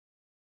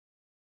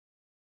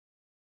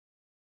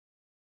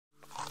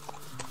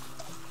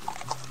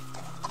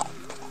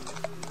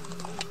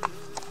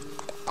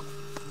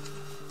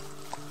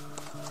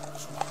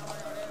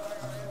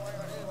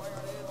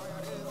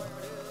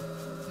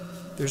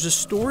There's a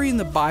story in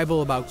the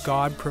Bible about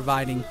God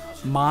providing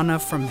manna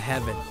from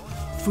heaven,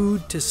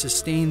 food to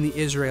sustain the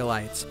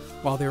Israelites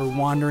while they were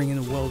wandering in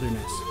the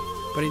wilderness.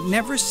 But it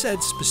never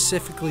said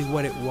specifically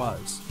what it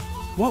was.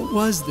 What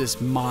was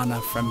this manna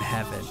from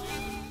heaven?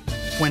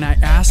 When I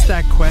asked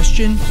that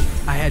question,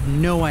 I had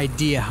no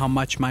idea how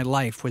much my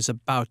life was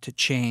about to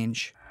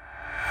change.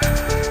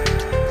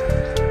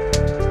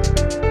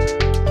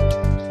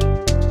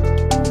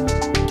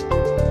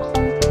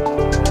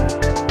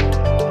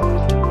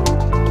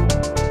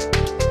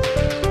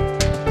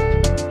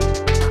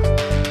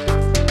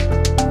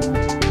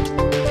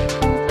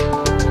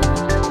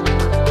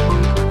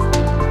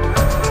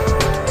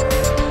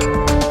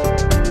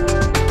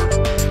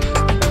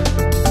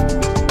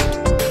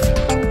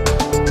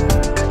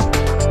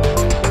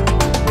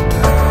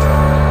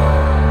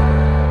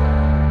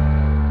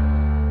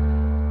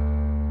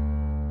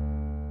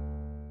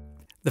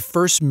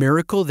 The first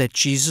miracle that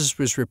Jesus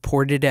was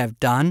reported to have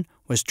done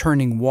was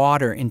turning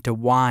water into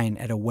wine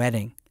at a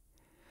wedding.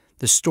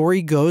 The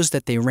story goes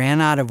that they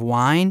ran out of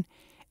wine,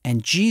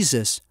 and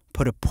Jesus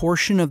put a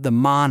portion of the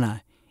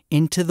manna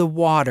into the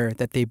water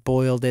that they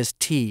boiled as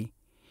tea.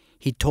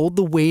 He told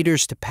the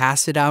waiters to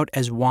pass it out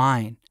as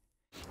wine.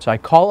 So I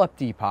call up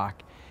Deepak,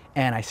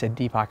 and I said,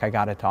 Deepak, I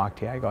got to talk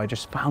to you. I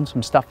just found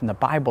some stuff in the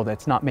Bible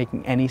that's not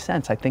making any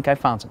sense. I think I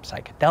found some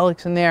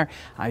psychedelics in there.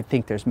 I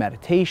think there's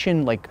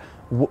meditation. Like,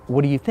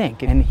 what do you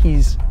think? And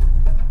he's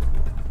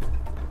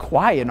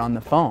quiet on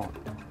the phone.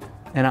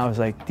 And I was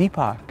like,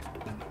 Deepak,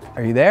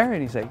 are you there?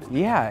 And he's like,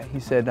 yeah. He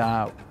said,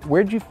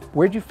 where'd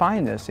you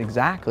find this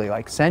exactly?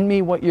 Like, send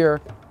me what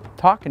you're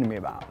talking to me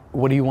about.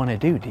 What do you want to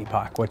do,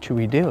 Deepak? What should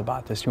we do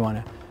about this? You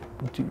want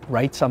to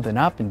write something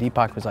up? And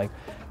Deepak was like,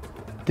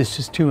 this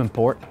is too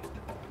important.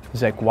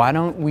 He's like, why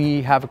don't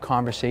we have a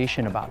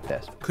conversation about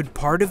this? Could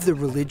part of the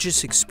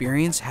religious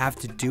experience have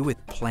to do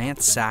with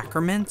plant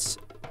sacraments?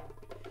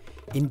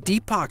 In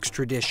Deepak's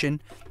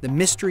tradition, the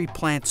mystery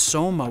plant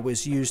soma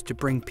was used to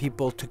bring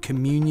people to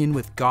communion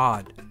with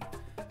God.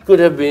 Could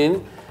have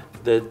been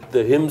that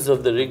the hymns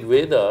of the Rig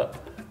Veda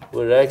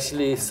were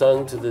actually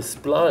sung to this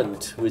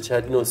plant which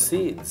had no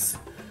seeds,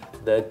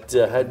 that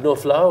had no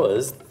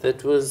flowers,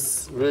 that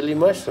was really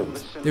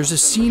mushrooms. There's a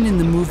scene in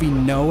the movie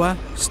Noah,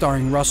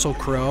 starring Russell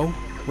Crowe,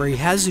 where he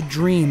has a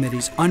dream that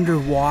he's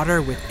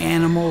underwater with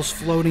animals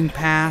floating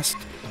past.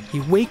 He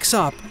wakes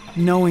up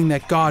knowing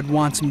that God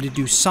wants him to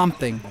do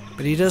something,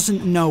 but he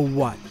doesn't know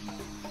what.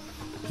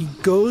 He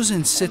goes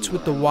and sits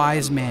with the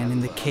wise man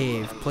in the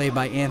cave, played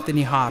by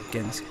Anthony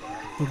Hopkins,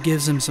 who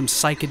gives him some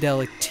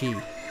psychedelic tea.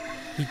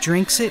 He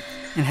drinks it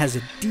and has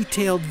a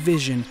detailed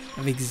vision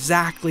of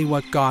exactly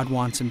what God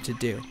wants him to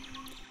do.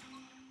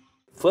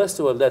 First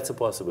of all, that's a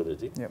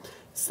possibility. Yep.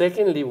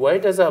 Secondly, why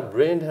does our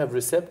brain have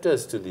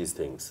receptors to these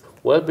things?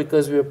 Well,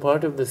 because we are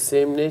part of the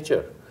same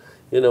nature.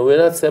 You know, we're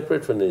not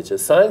separate from nature.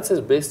 Science is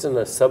based on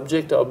a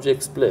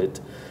subject-object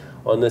split,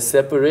 on a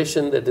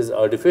separation that is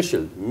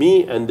artificial,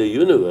 me and the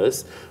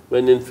universe,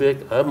 when in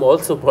fact I'm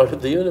also part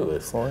of the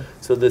universe. Sure.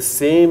 So the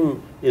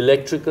same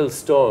electrical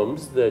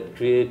storms that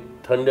create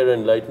thunder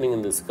and lightning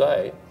in the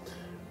sky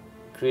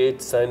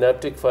create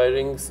synaptic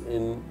firings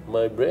in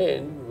my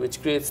brain,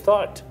 which creates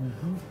thought.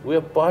 We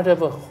are part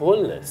of a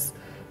wholeness.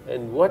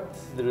 And what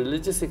the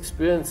religious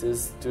experience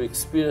is to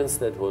experience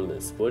that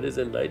wholeness. What is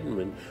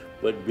enlightenment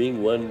but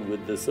being one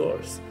with the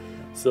source?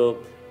 So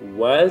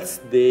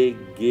whilst they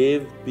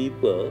gave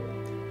people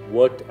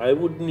what I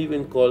wouldn't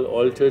even call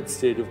altered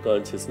state of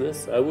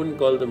consciousness, I wouldn't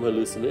call them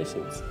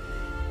hallucinations.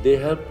 They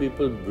help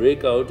people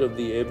break out of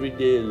the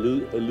everyday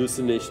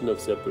hallucination of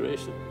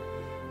separation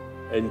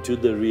and to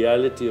the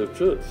reality of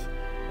truth.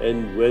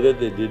 And whether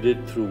they did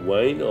it through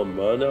wine or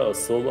manna or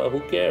soma, who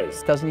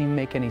cares? It doesn't even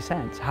make any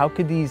sense. How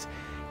could these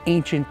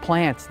ancient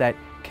plants that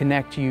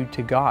connect you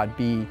to God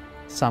be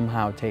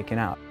somehow taken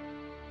out?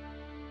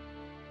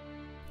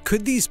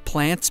 Could these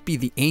plants be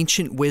the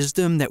ancient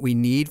wisdom that we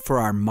need for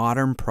our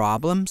modern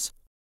problems?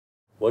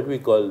 What we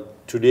call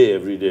today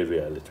everyday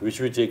reality, which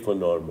we take for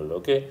normal,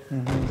 okay?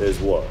 There's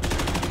war,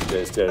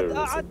 there's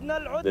terrorism,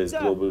 there's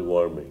global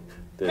warming,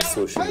 there's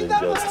social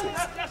injustice.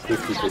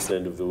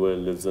 50% of the world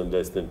lives on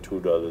less than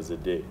 $2 a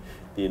day.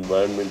 The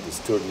environment is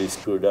totally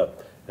screwed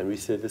up. And we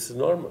say this is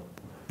normal.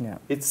 Yeah.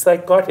 It's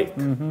psychotic,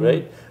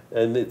 right?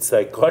 And it's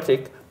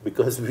psychotic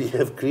because we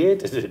have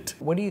created it.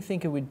 What do you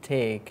think it would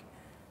take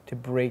to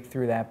break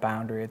through that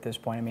boundary at this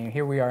point? I mean,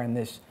 here we are in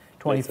this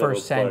 21st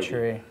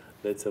century.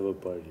 Let's have a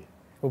party.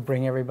 We'll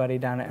bring everybody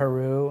down to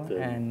Peru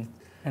and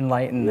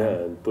enlighten them.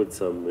 Yeah, and put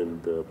some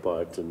in the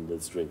pot and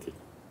let's drink it.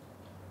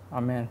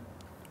 Amen.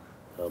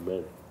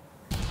 Amen.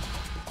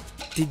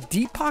 Did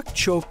Deepak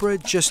Chopra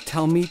just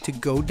tell me to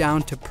go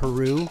down to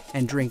Peru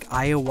and drink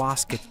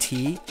ayahuasca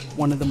tea,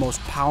 one of the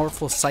most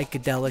powerful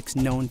psychedelics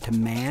known to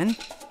man?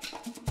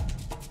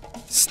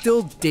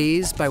 Still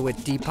dazed by what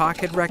Deepak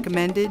had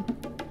recommended,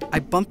 I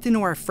bumped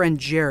into our friend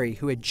Jerry,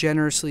 who had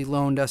generously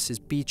loaned us his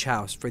beach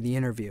house for the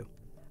interview.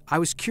 I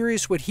was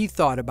curious what he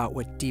thought about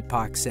what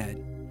Deepak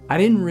said. I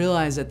didn't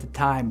realize at the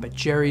time, but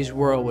Jerry's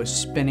world was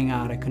spinning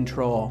out of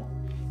control.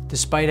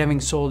 Despite having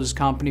sold his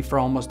company for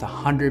almost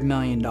 $100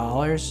 million,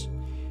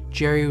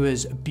 Jerry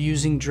was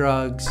abusing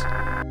drugs,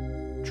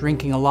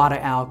 drinking a lot of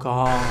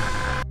alcohol,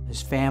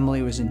 his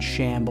family was in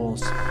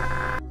shambles,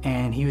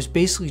 and he was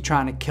basically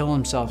trying to kill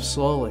himself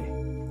slowly.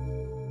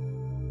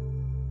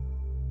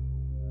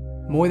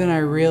 More than I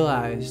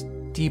realized,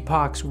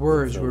 Deepak's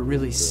words were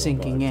really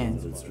sinking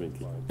in.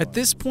 At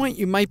this point,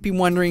 you might be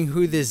wondering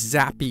who this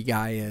Zappy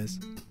guy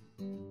is.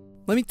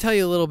 Let me tell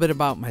you a little bit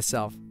about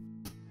myself.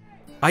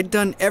 I'd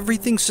done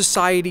everything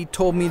society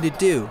told me to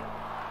do.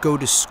 Go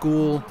to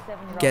school,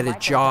 get a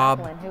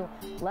job,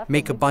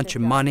 make a bunch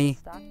of money,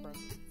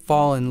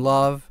 fall in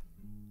love,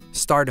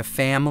 start a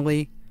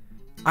family.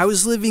 I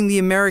was living the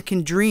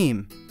American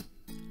dream.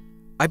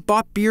 I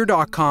bought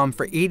Beer.com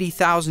for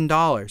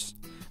 $80,000.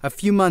 A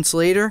few months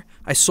later,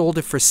 I sold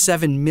it for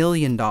 $7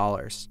 million.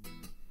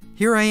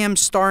 Here I am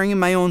starring in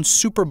my own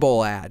Super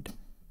Bowl ad.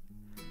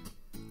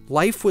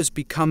 Life was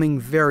becoming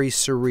very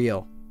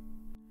surreal.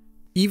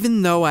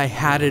 Even though I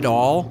had it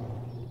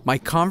all, my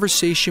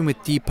conversation with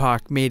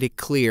Deepak made it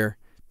clear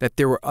that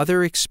there were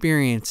other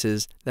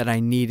experiences that I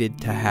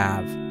needed to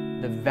have.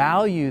 The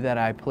value that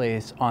I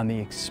place on the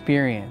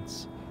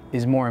experience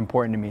is more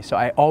important to me. So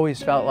I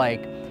always felt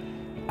like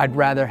I'd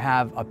rather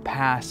have a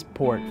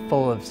passport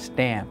full of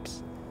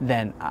stamps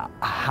than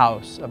a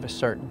house of a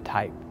certain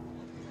type.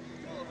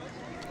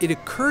 It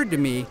occurred to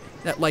me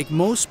that, like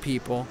most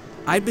people,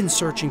 I'd been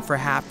searching for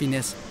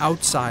happiness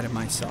outside of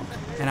myself,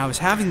 and I was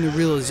having the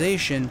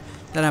realization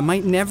that I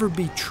might never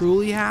be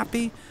truly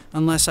happy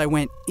unless I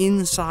went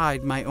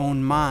inside my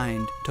own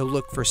mind to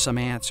look for some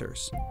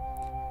answers.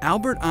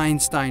 Albert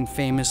Einstein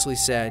famously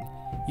said,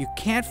 "You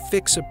can't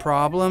fix a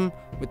problem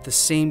with the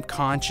same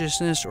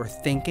consciousness or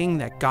thinking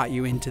that got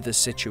you into the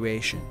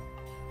situation."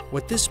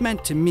 What this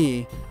meant to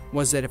me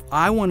was that if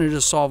I wanted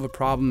to solve a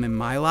problem in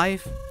my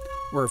life,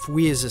 or if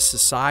we as a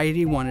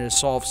society wanted to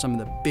solve some of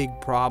the big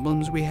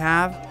problems we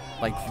have,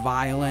 like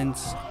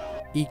violence,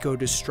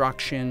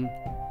 eco-destruction,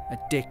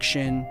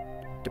 addiction,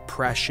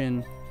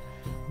 depression,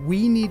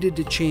 we needed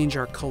to change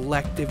our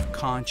collective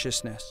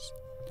consciousness.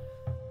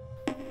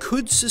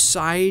 Could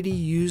society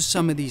use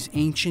some of these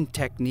ancient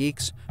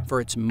techniques for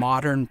its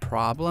modern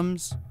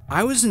problems?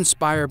 I was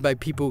inspired by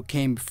people who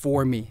came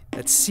before me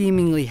that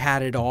seemingly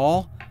had it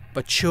all,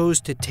 but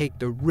chose to take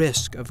the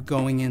risk of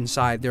going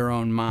inside their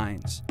own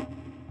minds.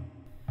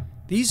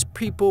 These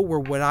people were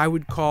what I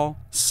would call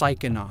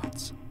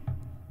psychonauts,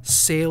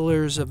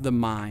 sailors of the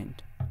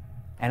mind.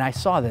 And I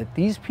saw that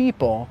these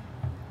people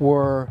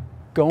were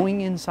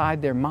going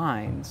inside their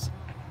minds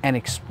and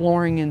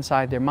exploring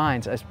inside their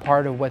minds as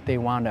part of what they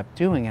wound up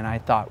doing. And I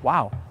thought,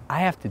 wow, I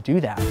have to do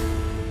that.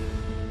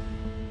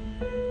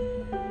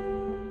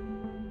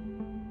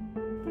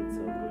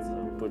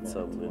 Put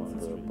some in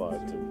the pot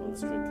and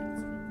let's drink it.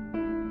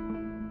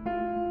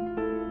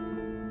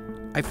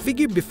 I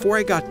figured before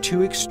I got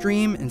too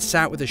extreme and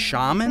sat with a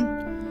shaman,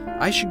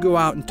 I should go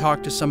out and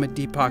talk to some of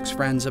Deepak's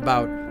friends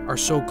about our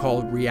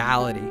so-called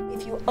reality.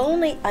 If you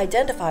only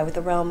identify with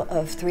the realm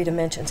of 3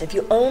 dimensions, if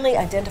you only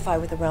identify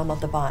with the realm of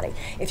the body,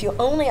 if you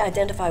only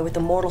identify with the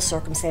mortal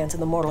circumstance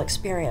and the mortal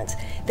experience,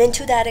 then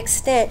to that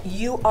extent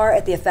you are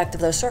at the effect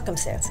of those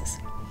circumstances.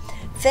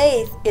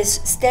 Faith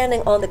is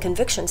standing on the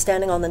conviction,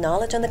 standing on the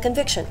knowledge and the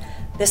conviction.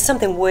 There's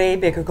something way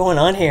bigger going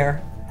on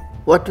here.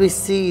 What we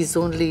see is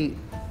only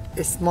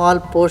a small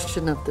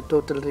portion of the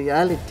total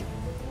reality.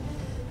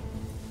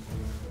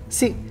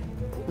 See,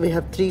 we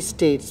have 3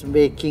 states: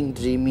 waking,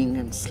 dreaming,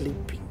 and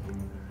sleeping.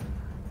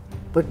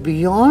 But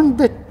beyond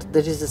that,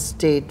 there is a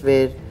state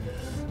where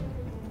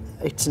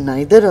it's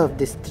neither of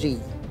these 3.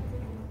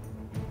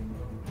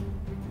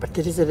 But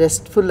there is a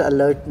restful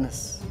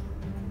alertness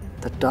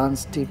that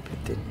dawns deep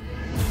within.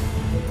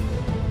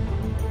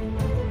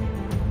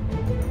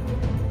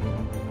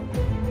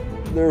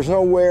 There's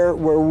nowhere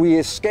where we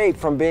escape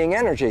from being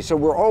energy, so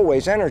we're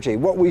always energy.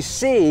 What we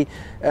see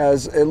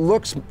as it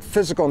looks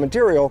physical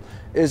material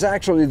is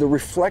actually the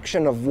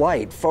reflection of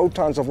light,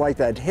 photons of light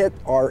that hit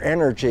our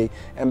energy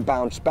and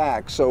bounce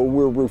back. So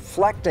we're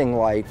reflecting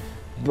light,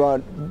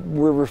 but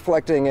we're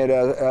reflecting it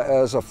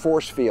as a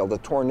force field, a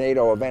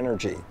tornado of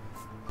energy.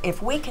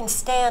 If we can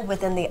stand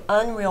within the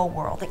unreal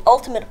world, the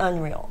ultimate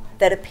unreal,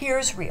 that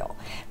appears real,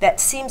 that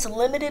seems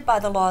limited by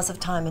the laws of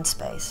time and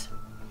space,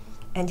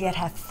 and yet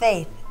have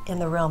faith in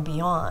the realm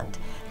beyond,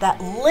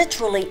 that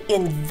literally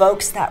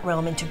invokes that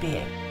realm into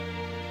being.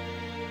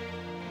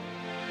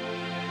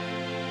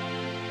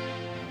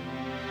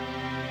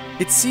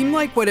 It seemed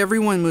like what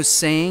everyone was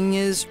saying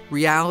is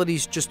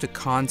reality's just a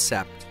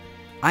concept.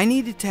 I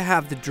needed to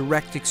have the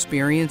direct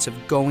experience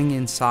of going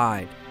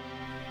inside.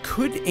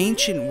 Could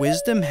ancient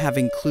wisdom have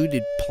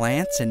included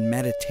plants and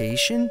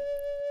meditation?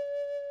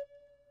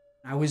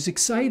 I was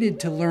excited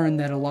to learn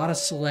that a lot of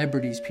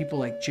celebrities, people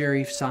like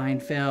Jerry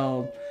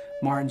Seinfeld,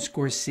 Martin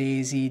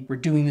Scorsese, were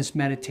doing this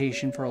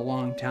meditation for a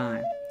long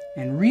time.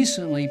 And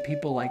recently,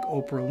 people like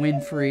Oprah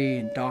Winfrey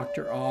and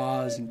Dr.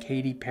 Oz and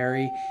Katy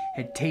Perry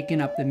had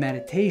taken up the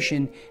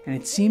meditation, and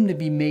it seemed to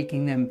be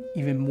making them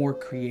even more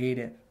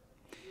creative.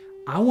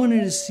 I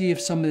wanted to see if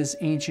some of this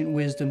ancient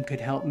wisdom could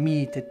help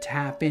me to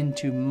tap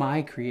into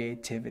my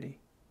creativity.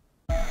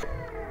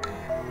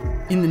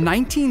 In the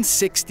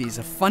 1960s,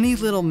 a funny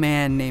little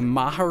man named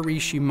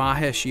Maharishi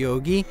Mahesh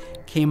Yogi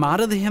came out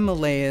of the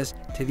Himalayas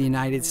to the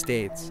United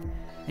States,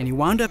 and he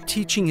wound up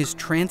teaching his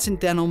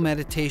transcendental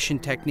meditation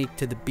technique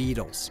to the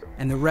Beatles,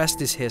 and the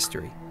rest is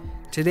history.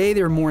 Today,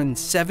 there are more than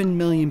 7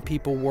 million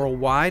people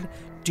worldwide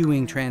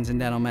doing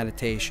transcendental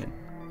meditation.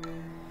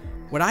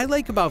 What I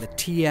like about the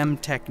TM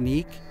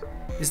technique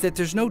is that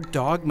there's no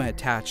dogma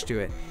attached to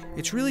it.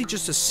 It's really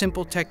just a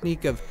simple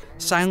technique of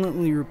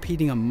silently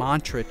repeating a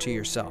mantra to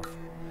yourself,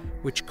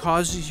 which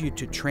causes you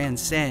to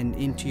transcend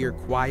into your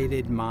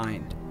quieted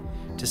mind,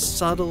 to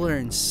subtler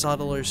and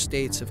subtler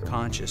states of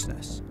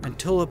consciousness,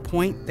 until a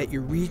point that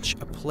you reach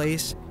a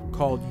place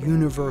called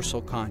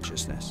universal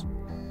consciousness,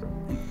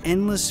 an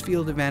endless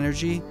field of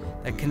energy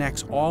that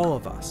connects all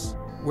of us,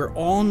 where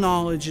all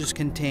knowledge is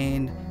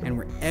contained and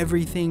where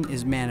everything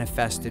is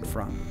manifested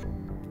from.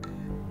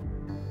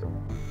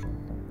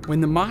 When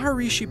the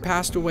Maharishi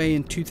passed away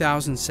in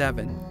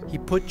 2007, he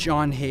put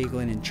John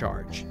Hagelin in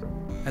charge.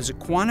 As a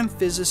quantum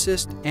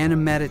physicist and a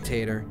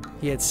meditator,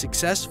 he had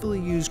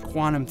successfully used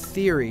quantum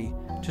theory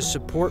to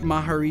support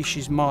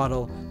Maharishi's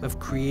model of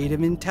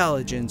creative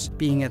intelligence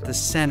being at the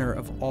center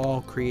of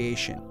all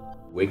creation.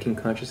 Waking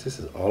consciousness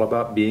is all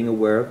about being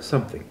aware of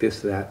something, this,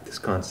 that, this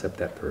concept,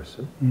 that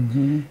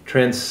person.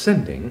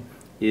 Transcending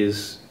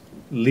is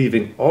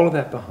leaving all of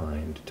that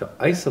behind to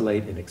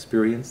isolate and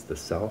experience the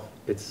self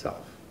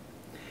itself.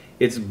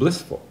 It's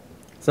blissful.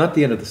 It's not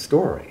the end of the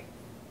story.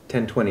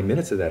 10, 20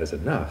 minutes of that is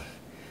enough.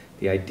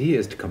 The idea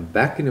is to come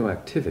back into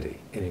activity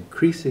and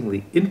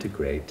increasingly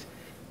integrate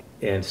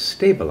and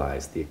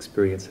stabilize the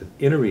experience of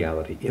inner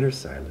reality, inner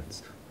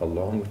silence,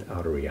 along with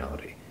outer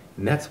reality.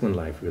 And that's when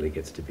life really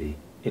gets to be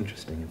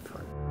interesting and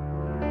fun.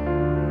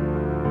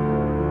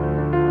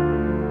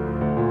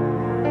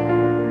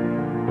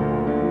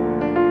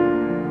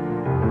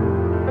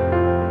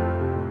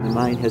 The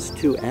mind has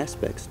two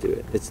aspects to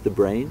it. It's the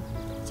brain,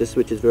 this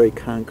which is very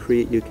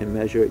concrete, you can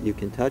measure it, you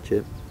can touch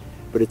it,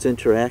 but it's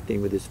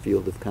interacting with this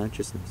field of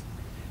consciousness.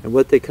 And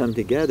what they come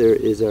together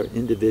is our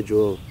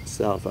individual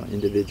self, our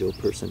individual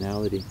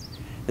personality.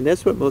 And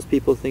that's what most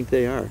people think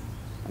they are.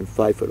 I'm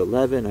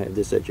 5'11", I have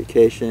this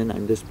education,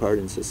 I'm this part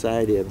in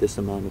society, I have this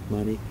amount of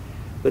money.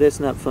 But that's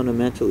not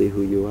fundamentally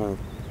who you are.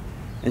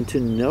 And to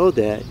know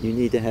that, you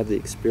need to have the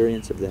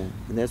experience of that.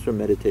 And that's where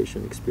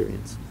meditation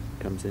experience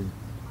comes in.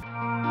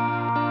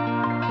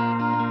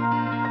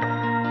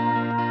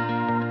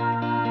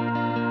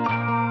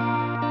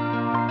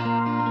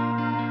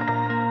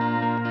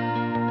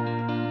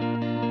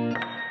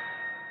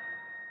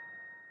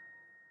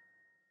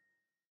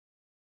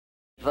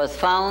 It was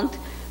found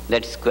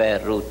that square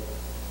root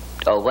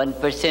of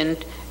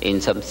 1%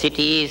 in some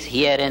cities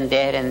here and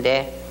there,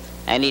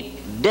 and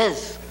it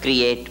does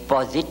create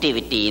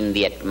positivity in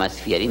the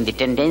atmosphere, in the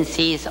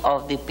tendencies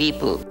of the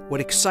people.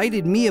 What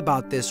excited me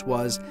about this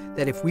was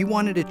that if we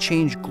wanted to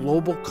change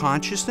global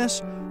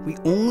consciousness, we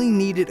only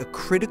needed a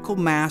critical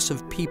mass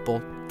of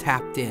people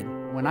tapped in.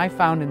 When I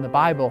found in the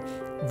Bible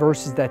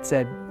verses that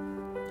said,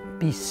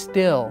 "Be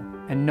still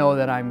and know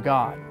that I'm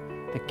God,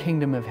 the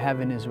kingdom of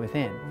heaven is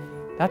within,"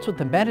 that's what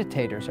the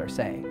meditators are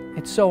saying.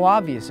 It's so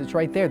obvious, it's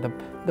right there.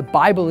 The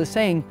Bible is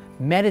saying,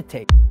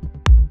 meditate.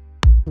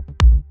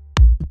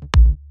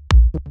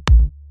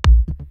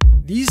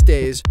 These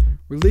days,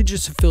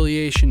 religious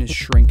affiliation is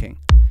shrinking.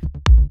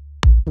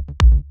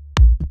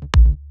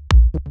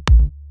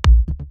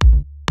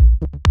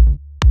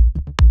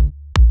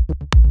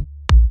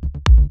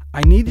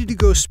 I needed to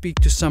go speak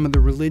to some of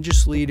the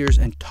religious leaders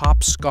and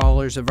top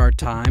scholars of our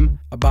time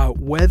about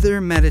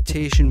whether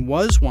meditation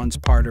was once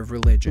part of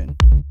religion.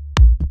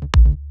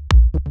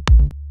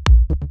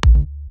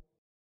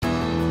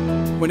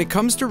 When it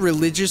comes to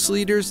religious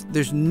leaders,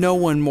 there's no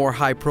one more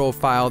high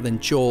profile than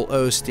Joel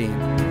Osteen.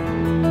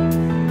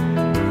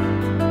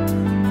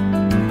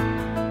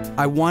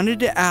 I wanted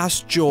to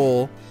ask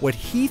Joel what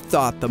he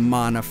thought the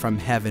manna from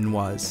heaven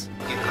was.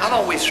 I've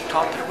always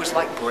thought that it was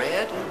like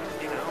bread,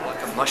 you know,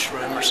 like a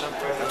mushroom or something.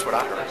 That's what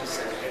I heard.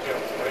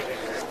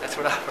 That's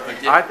what I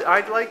heard. Yeah.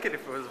 I'd like it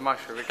if it was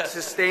mushroom. It could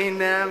sustain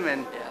them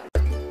and...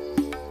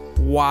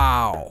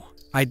 Wow,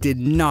 I did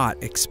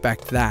not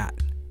expect that.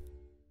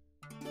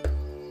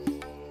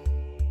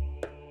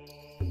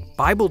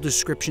 Bible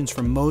descriptions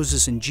from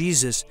Moses and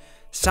Jesus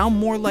sound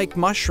more like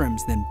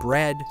mushrooms than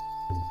bread.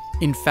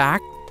 In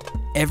fact,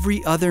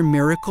 every other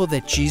miracle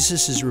that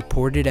Jesus is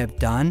reported to have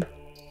done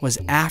was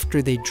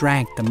after they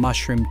drank the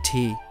mushroom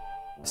tea.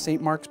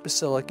 St. Mark's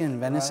Basilica in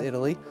Venice,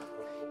 Italy.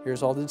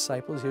 Here's all the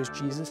disciples, here's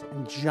Jesus,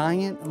 and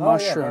giant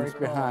mushrooms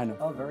behind him.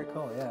 Oh, very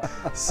cool,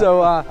 yeah.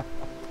 So,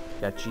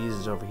 got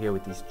Jesus over here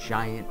with these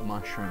giant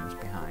mushrooms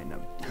behind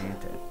him,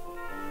 painted.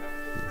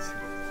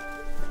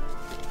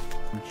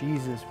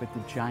 Jesus with the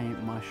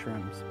giant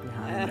mushrooms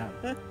behind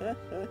him.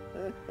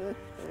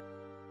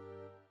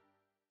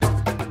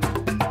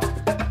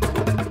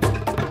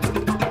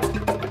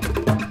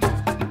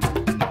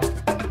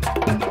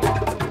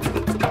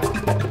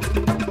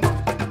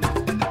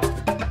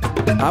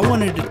 I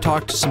wanted to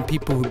talk to some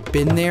people who've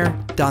been there,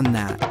 done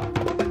that.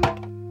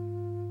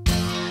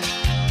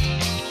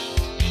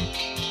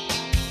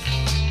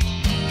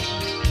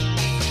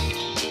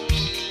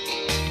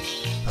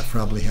 I've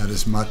probably had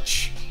as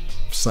much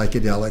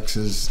psychedelics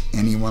as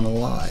anyone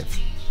alive.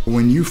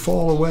 When you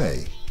fall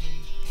away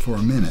for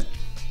a minute,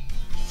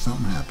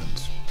 something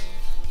happens.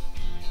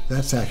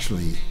 That's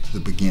actually the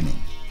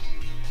beginning.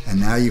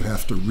 And now you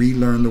have to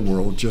relearn the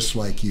world just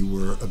like you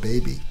were a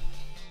baby.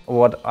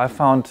 What I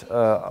found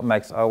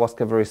makes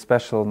ayahuasca very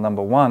special,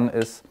 number one,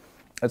 is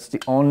it's the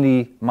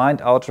only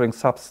mind-altering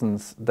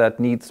substance that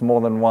needs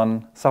more than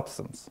one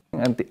substance.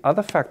 And the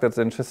other fact that's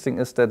interesting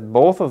is that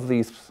both of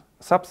these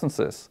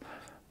substances,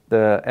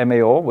 the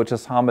MAO, which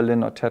is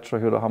harmaline or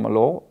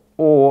tetrahydroharmalol,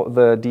 or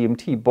the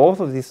DMT, both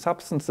of these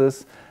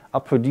substances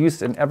are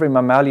produced in every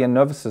mammalian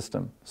nervous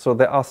system. So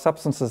there are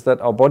substances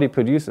that our body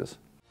produces.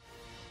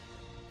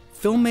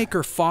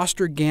 Filmmaker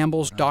Foster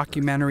Gamble's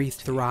documentary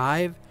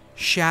Thrive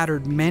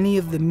shattered many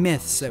of the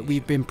myths that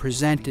we've been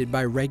presented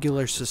by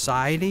regular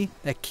society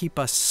that keep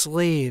us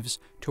slaves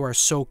to our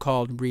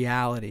so-called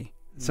reality.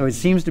 So it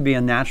seems to be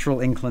a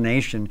natural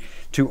inclination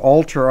to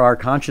alter our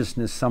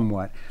consciousness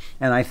somewhat.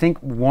 And I think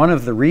one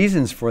of the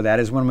reasons for that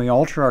is when we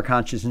alter our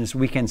consciousness,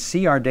 we can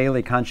see our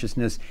daily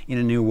consciousness in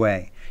a new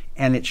way.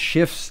 And it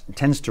shifts,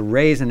 tends to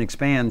raise and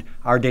expand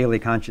our daily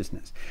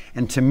consciousness.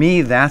 And to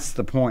me, that's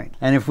the point.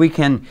 And if we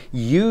can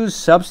use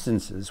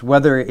substances,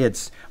 whether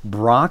it's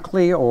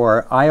broccoli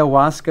or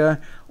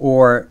ayahuasca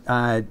or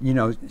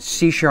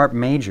C-sharp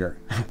major,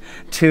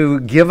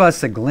 to give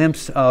us a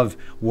glimpse of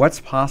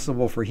what's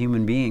possible for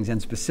human beings, and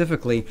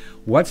specifically,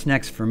 what's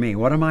next for me?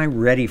 What am I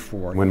ready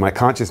for? When my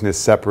consciousness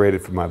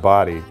separated from my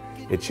body,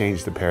 it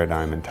changed the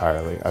paradigm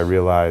entirely. I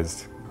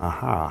realized,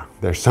 aha,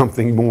 there's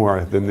something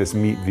more than this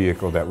meat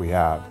vehicle that we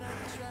have.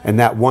 And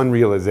that one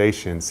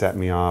realization set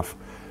me off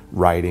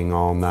writing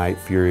all night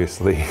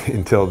furiously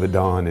until the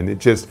dawn, and it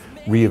just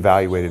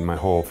reevaluated my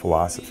whole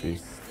philosophy.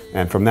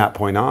 And from that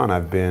point on,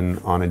 I've been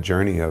on a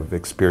journey of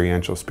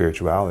experiential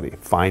spirituality,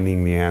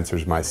 finding the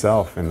answers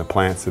myself, and the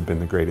plants have been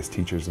the greatest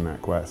teachers in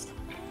that quest.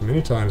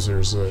 Many times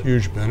there's a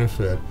huge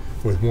benefit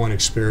with one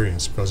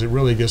experience because it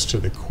really gets to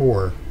the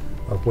core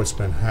of what's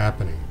been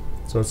happening.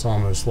 So it's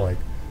almost like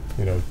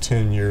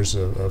 10 years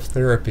of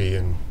therapy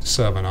in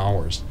 7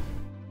 hours.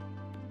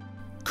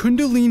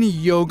 Kundalini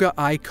yoga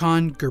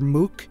icon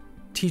Gurmukh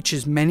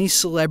teaches many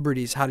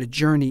celebrities how to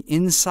journey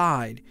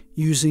inside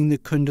using the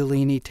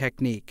Kundalini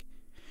technique.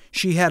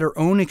 She had her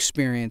own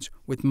experience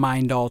with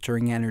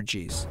mind-altering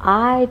energies.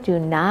 I do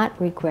not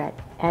regret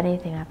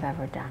anything I've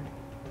ever done.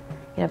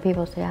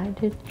 People say, I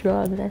did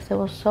drugs. I said,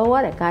 well, so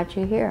what? It got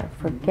you here.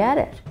 Forget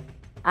it.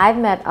 I've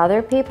met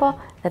other people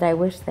that I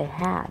wish they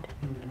had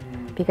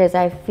because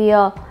I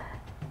feel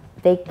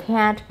they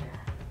can't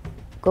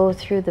go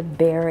through the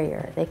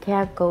barrier. They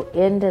can't go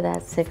into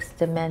that sixth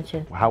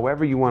dimension.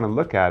 However you want to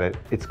look at it,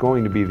 it's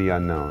going to be the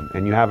unknown,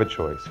 and you have a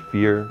choice,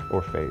 fear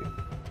or faith.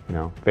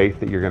 Faith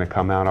that you're going to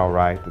come out all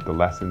right, that the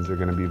lessons are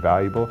going to be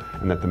valuable,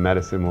 and that the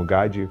medicine will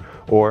guide you,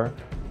 or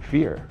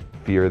fear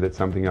that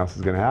something else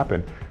is going to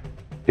happen.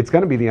 It's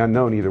going to be the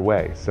unknown either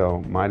way,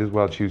 so might as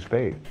well choose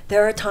faith.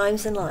 There are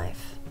times in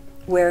life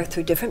where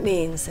through different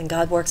means, and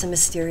God works in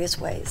mysterious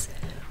ways,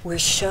 we're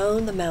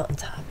shown the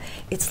mountaintop.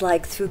 It's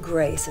like through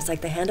grace. It's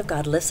like the hand of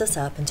God lifts us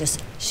up and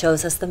just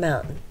shows us the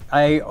mountain.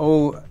 I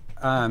owe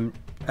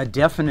a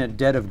definite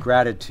debt of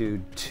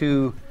gratitude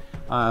to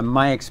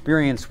my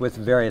experience with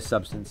various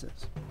substances.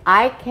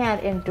 I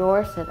can't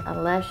endorse it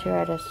unless you're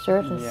at a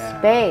certain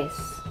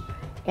space,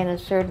 in a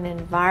certain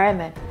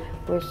environment,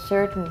 with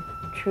certain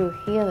true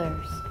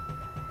healers,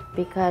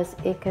 because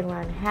it can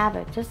run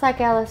havoc, just like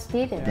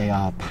LSD did. They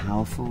are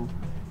powerful,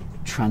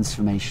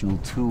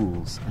 transformational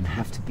tools and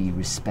have to be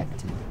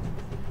respected.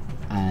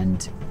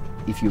 And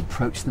if you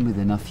approach them with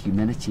enough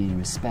humility and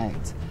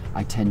respect,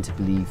 I tend to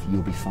believe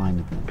you'll be fine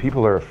with them.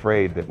 People are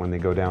afraid that when they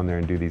go down there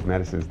and do these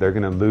medicines, they're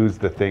going to lose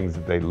the things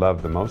that they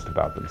love the most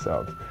about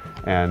themselves.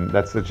 And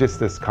that's just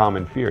this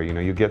common fear.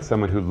 You get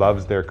someone who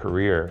loves their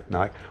career, and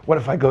like, what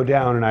if I go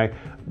down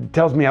and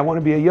tells me I want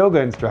to be a yoga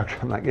instructor?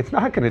 I'm like, it's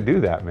not going to do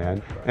that,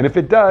 man. And if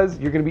it does,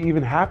 you're going to be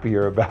even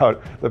happier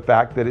about the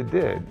fact that it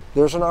did.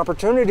 There's an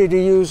opportunity to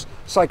use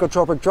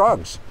psychotropic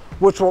drugs,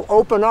 which will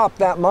open up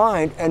that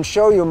mind and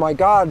show you, my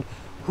God,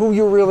 who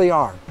you really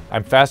are.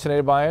 I'm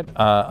fascinated by it.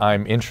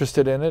 I'm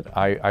interested in it.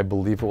 I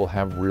believe it will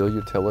have real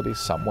utility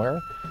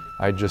somewhere.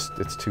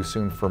 It's too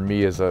soon for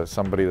me as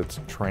somebody that's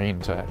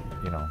trained to,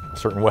 a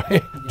certain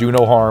way, do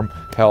no harm,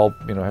 help,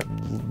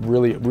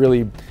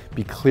 really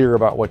be clear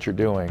about what you're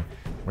doing.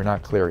 We're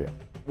not clear yet.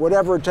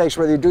 Whatever it takes,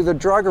 whether you do the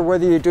drug or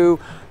whether you do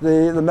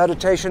the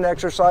meditation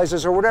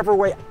exercises or whatever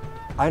way,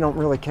 I don't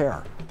really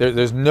care.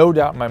 There's no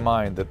doubt in my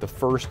mind that the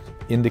first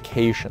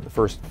indication, the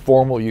first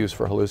formal use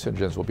for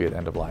hallucinogens will be at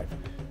end of life.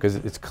 Because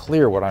it's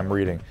clear what I'm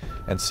reading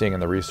and seeing in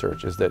the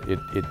research is that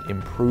it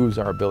improves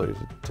our ability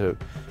to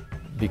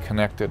be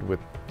connected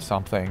with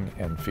something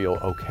and feel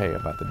okay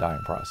about the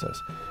dying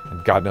process.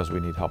 And God knows we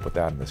need help with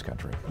that in this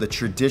country. The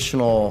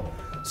traditional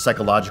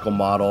psychological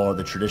model or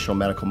the traditional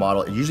medical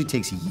model, it usually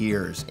takes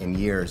years and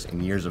years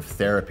and years of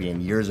therapy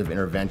and years of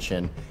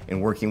intervention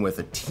and working with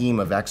a team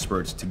of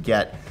experts to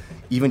get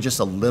even just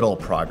a little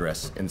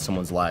progress in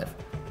someone's life.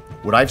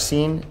 What I've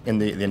seen, and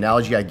the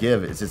analogy I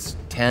give, is it's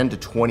 10 to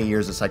 20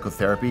 years of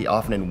psychotherapy,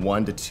 often in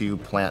 1 to 2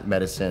 plant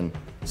medicine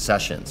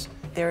sessions.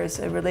 There is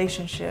a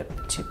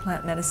relationship to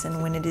plant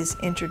medicine when it is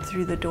entered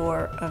through the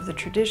door of the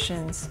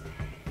traditions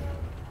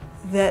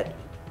that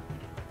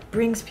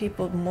brings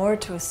people more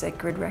to a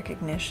sacred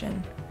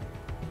recognition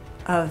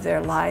of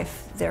their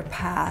life, their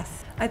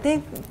path. I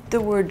think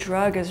the word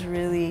drug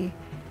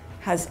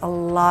has a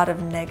lot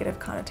of negative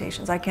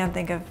connotations. I can't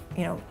think of,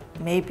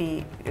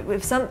 maybe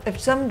if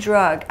some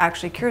drug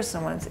actually cures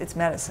someone, it's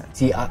medicine.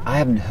 See, I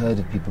haven't heard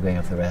of people going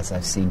off the rails.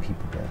 I've seen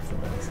people go off the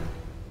rails.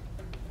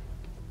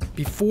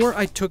 Before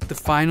I took the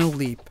final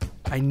leap,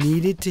 I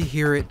needed to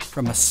hear it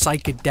from a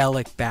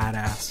psychedelic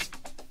badass.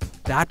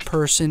 That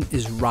person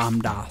is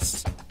Ram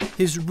Dass.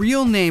 His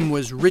real name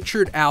was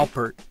Richard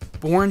Alpert,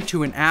 born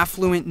to an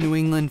affluent New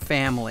England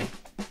family.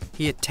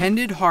 He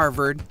attended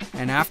Harvard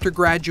and after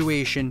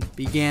graduation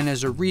began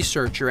as a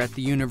researcher at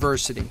the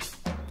university.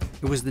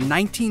 It was the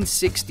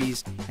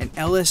 1960s and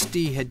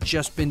LSD had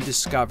just been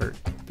discovered.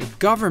 The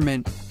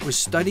government was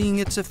studying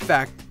its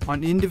effect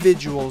on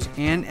individuals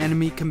and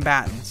enemy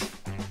combatants.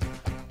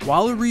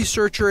 While a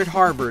researcher at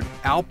Harvard,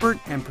 Alpert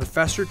and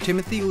Professor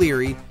Timothy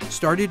Leary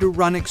started to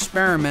run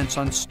experiments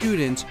on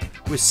students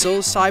with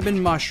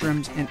psilocybin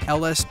mushrooms and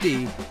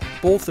LSD,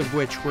 both of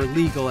which were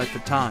legal at the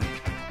time.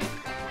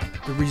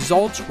 The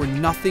results were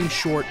nothing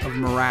short of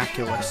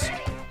miraculous.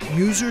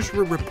 Users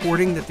were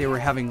reporting that they were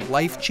having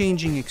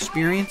life-changing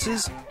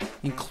experiences,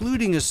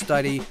 including a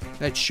study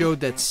that showed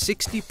that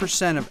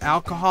 60% of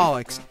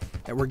alcoholics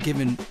that were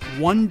given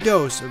 1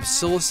 dose of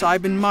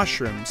psilocybin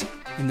mushrooms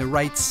in the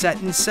right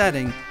set and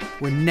setting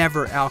were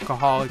never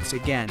alcoholics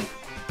again.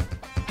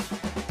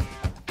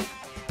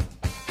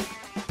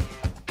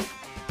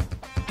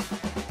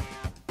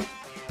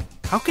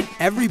 How could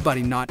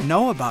everybody not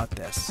know about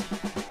this?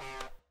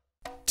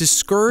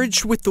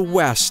 Discouraged with the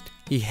West,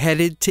 he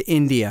headed to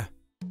India.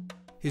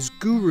 His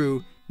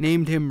guru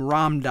named him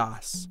Ram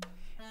Dass,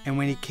 and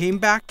when he came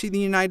back to the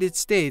United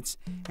States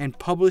and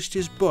published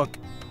his book,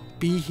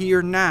 Be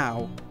Here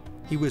Now,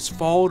 he was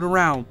followed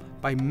around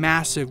by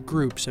massive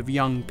groups of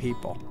young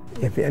people.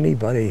 If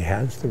anybody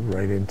has the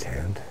right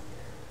intent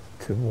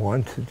to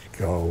want to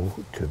go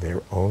to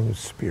their own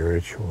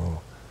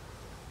spiritual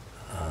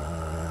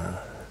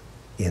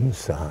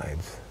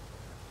insides,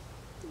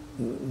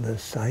 the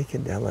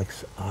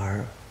psychedelics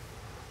are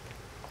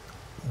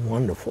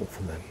wonderful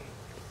for them.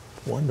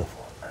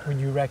 Wonderful. Would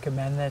you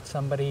recommend that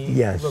somebody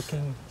Yes.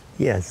 looking?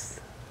 Yes.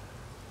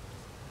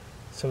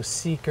 So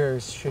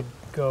seekers should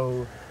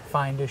go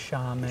find a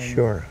shaman.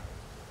 Sure.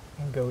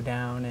 And go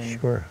down and.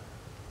 Sure.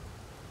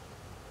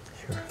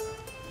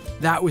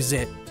 That was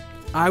it.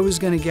 I was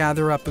going to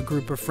gather up a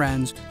group of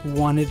friends who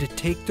wanted to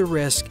take the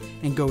risk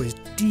and go as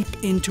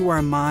deep into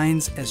our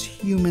minds as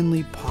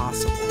humanly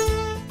possible.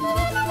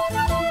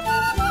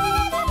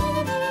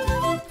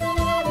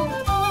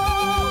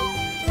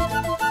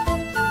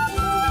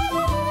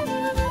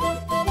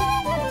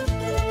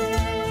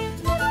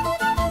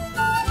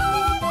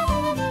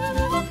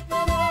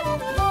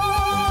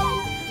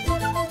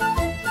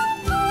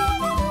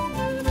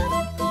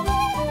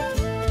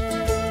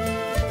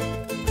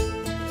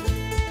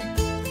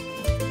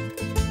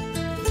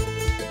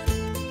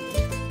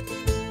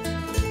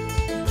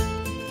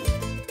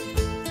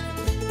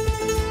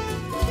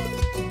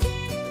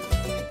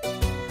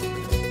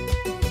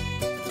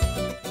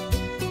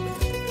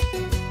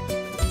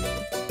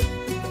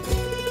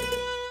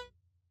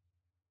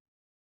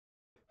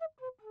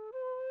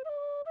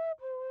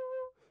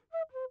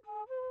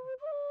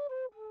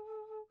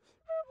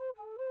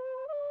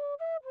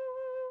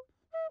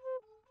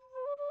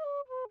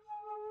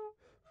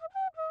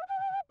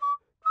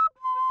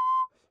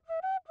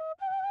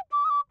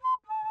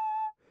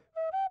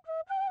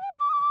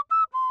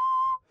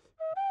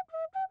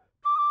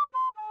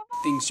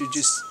 Things should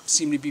just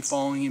seem to be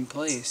falling in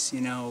place,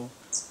 it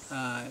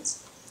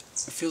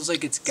feels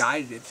like it's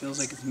guided, it feels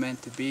like it's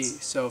meant to be.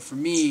 So for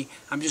me,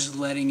 I'm just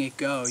letting it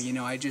go,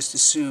 I just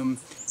assume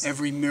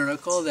every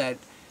miracle that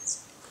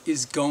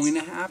is going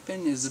to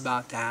happen is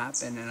about to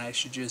happen, and I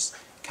should just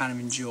kind of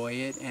enjoy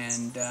it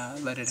and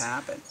let it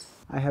happen.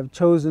 I have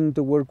chosen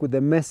to work with the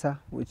Mesa,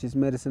 which is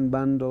medicine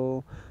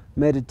bundle,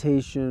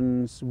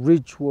 meditations,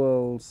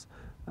 rituals,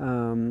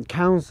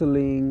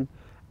 counseling,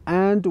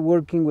 and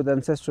working with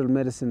ancestral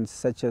medicines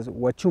such as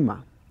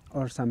Huachuma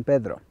or San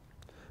Pedro,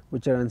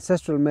 which are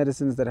ancestral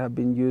medicines that have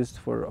been used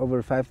for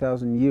over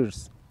 5,000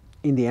 years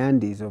in the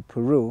Andes of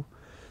Peru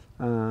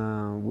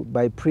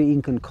by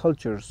pre-Incan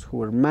cultures who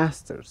were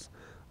masters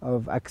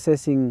of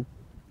accessing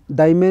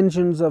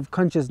dimensions of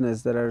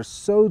consciousness that are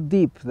so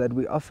deep that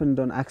we often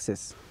don't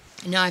access.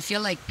 I feel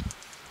like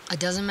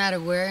it doesn't matter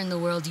where in the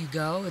world you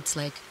go, it's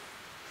like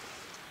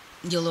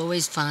you'll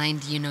always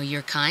find, you know,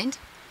 your kind.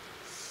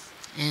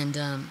 And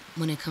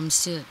when it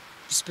comes to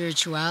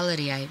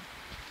spirituality,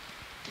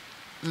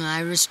 I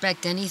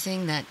respect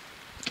anything that,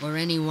 or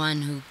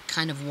anyone who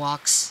kind of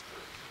walks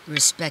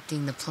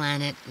respecting the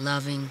planet,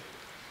 loving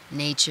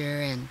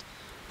nature, and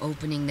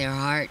opening their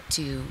heart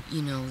to,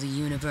 you know, the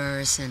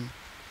universe and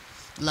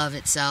love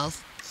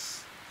itself.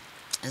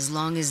 As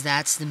long as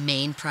that's the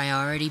main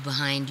priority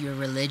behind your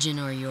religion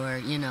or your,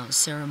 you know,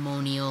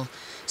 ceremonial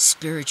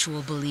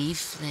spiritual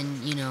belief, then,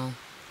 you know,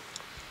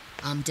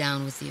 I'm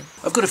down with you.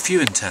 I've got a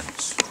few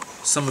intents.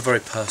 Some are very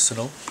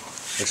personal,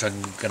 which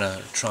I'm going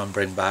to try and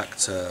bring back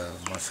to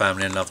my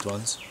family and loved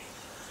ones.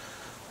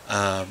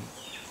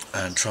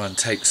 And try and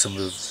take some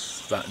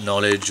of that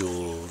knowledge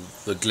or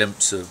the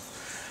glimpse of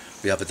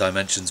the other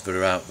dimensions that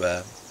are out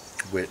there,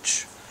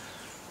 which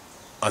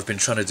I've been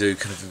trying to do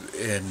kind of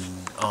in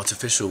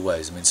artificial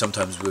ways. I mean,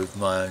 sometimes with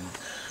my own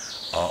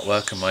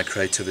artwork and my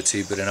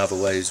creativity, but in other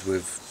ways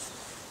with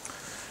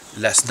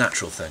less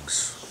natural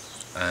things.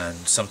 And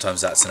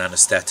sometimes that's an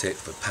anesthetic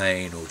for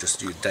pain or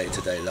just your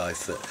day-to-day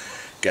life that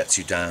gets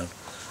you down.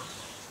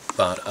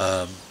 But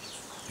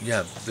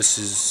yeah, this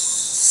is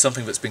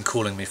something that's been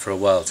calling me for a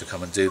while to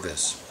come and do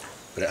this,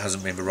 but it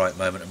hasn't been the right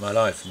moment in my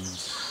life, and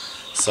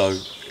so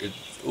it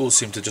all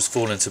seemed to just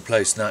fall into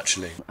place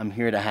naturally. I'm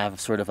here to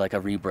have sort of like a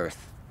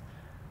rebirth,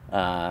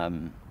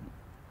 to,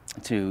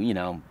 you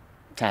know,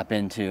 tap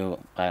into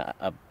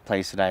a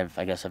place that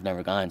I guess I've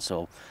never gone.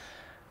 So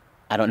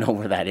I don't know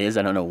where that is.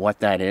 I don't know what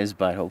that is,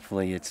 but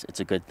hopefully it's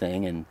a good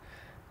thing,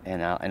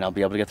 and I'll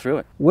be able to get through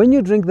it. When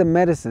you drink the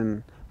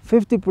medicine,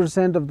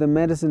 50% of the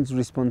medicine's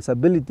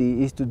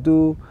responsibility is to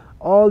do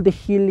all the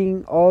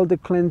healing, all the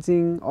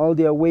cleansing, all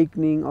the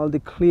awakening, all the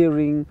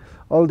clearing,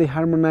 all the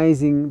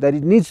harmonizing that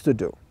it needs to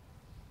do.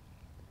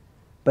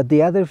 But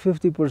the other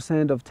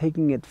 50% of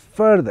taking it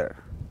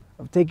further,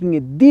 of taking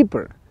it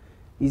deeper,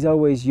 is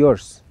always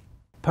yours.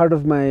 Part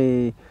of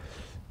my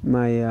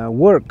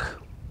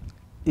work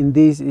in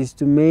this is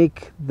to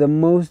make the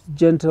most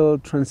gentle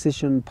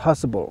transition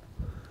possible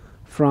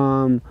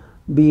from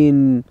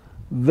being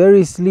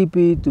very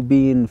sleepy to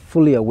being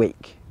fully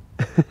awake.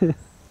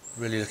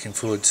 Really looking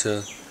forward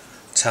to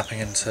tapping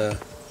into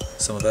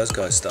some of those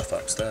guys' stuff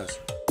upstairs.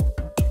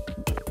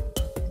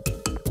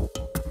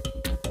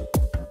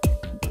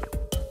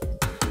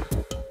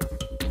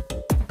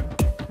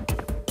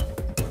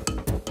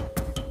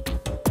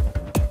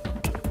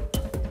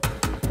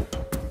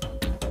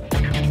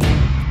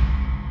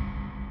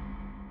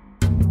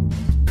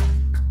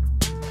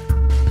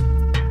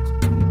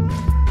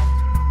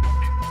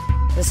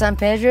 The San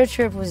Pedro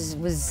trip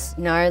was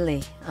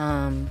gnarly.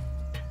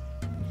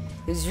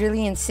 It was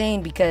really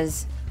insane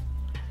because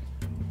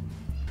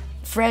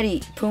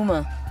Freddie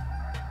Puma,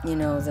 you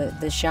know,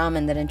 the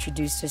shaman that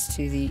introduced us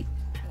to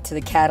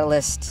the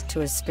catalyst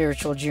to a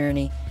spiritual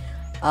journey,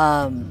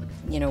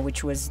 you know,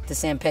 which was the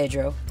San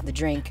Pedro, the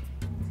drink.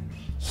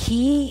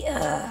 He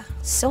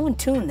so in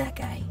tune, that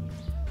guy.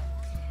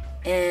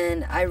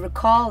 And I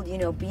recalled, you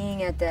know,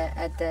 being at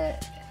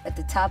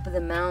the top of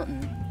the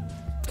mountain,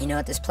 you know,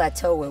 at this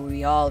plateau where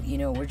we all, you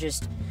know, we're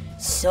just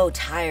so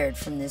tired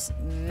from this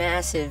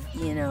massive,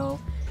 you know,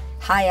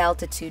 high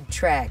altitude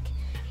trek,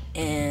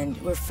 and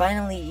we're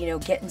finally, you know,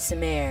 getting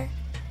some air,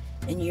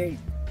 and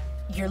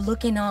you're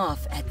looking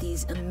off at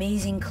these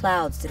amazing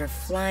clouds that are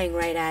flying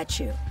right at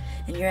you,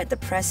 and you're at the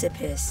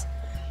precipice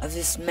of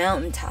this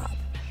mountaintop,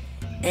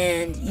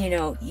 and, you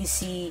know, you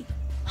see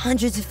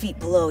hundreds of feet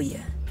below you,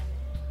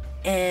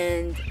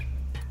 and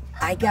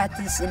I got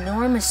this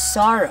enormous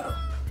sorrow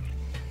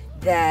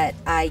that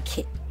I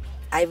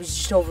was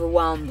just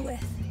overwhelmed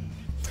with.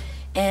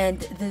 And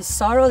the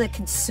sorrow that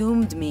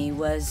consumed me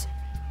was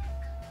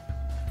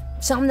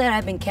something that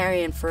I've been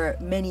carrying for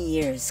many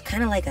years,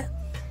 kind of like a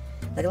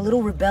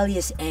little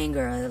rebellious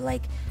anger,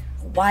 like,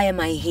 why am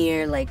I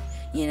here? Like,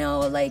 you know,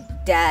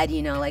 like, Dad,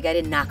 you know, like, I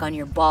didn't knock on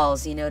your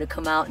balls, you know, to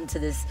come out into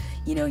this,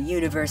 you know,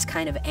 universe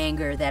kind of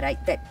anger that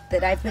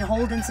I've been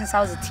holding since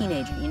I was a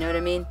teenager, you know what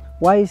I mean?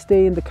 Why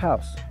stay in the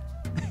house?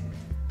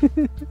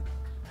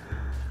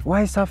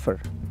 Why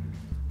suffer?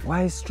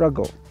 Why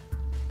struggle?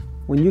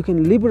 When you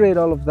can liberate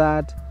all of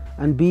that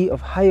and be of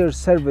higher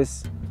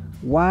service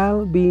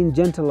while being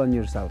gentle on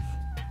yourself.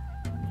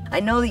 I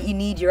know that you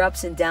need your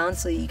ups and downs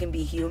so that you can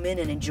be human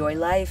and enjoy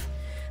life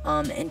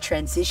and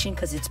transition,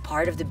 because it's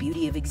part of the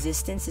beauty of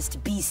existence is to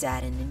be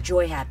sad and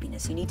enjoy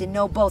happiness. You need to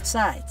know both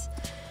sides.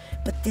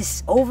 But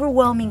this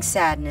overwhelming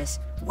sadness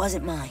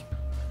wasn't mine.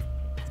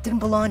 It didn't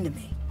belong to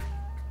me.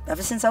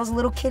 Ever since I was a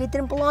little kid, it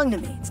didn't belong to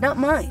me. It's not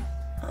mine.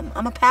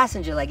 I'm a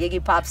passenger, like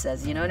Iggy Pop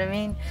says, you know what I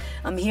mean?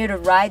 I'm here to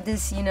ride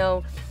this, you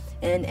know,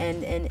 and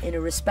in a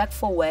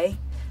respectful way,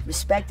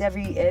 respect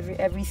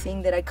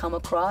everything that I come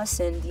across,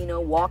 and, you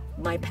know, walk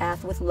my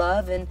path with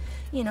love, and,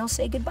 you know,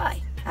 say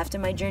goodbye after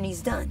my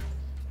journey's done.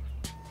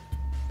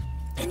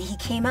 And he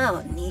came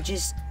out, and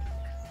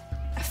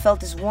I felt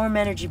this warm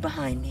energy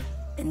behind me,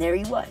 and there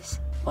he was,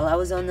 while I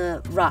was on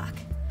the rock,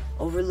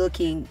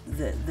 overlooking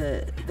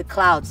the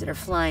clouds that are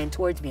flying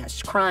towards me. I was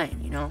just crying,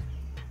 you know?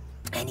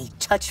 And he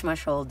touched my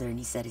shoulder and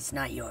he said, "It's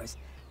not yours,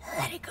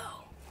 let it go.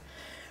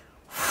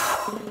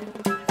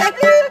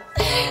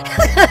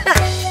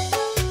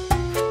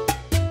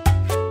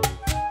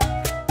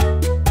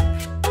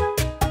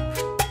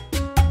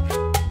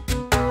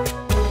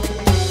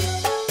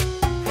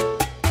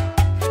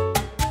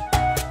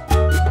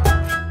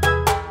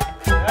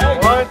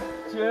 One,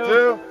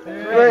 two,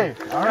 three.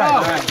 All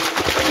right.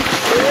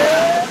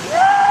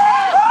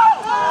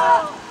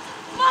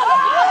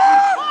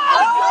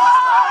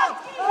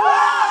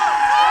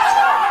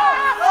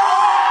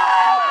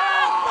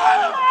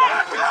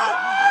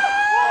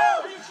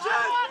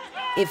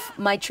 If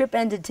my trip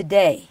ended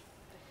today,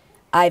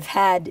 I've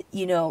had,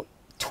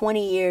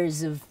 20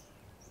 years of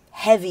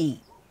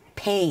heavy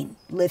pain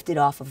lifted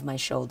off of my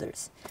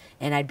shoulders,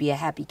 and I'd be a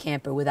happy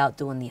camper without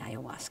doing the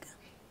ayahuasca.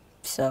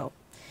 So,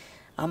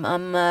 I'm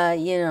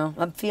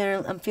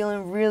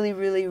feeling really,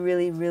 really,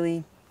 really,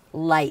 really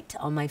light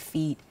on my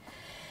feet,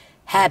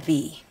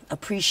 happy,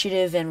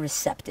 appreciative, and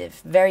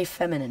receptive. Very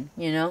feminine,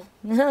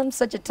 I'm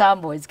such a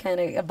tomboy. It's kind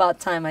of about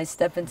time I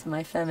step into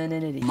my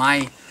femininity.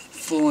 My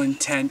full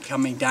intent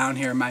coming down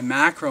here, my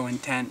macro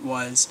intent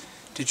was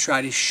to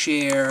try to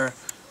share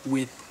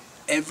with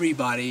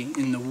everybody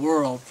in the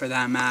world, for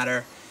that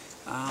matter,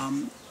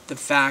 the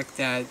fact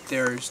that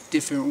there's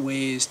different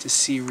ways to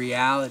see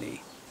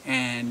reality,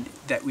 and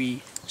that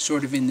we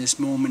sort of in this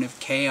moment of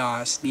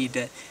chaos need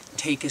to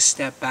take a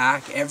step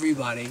back,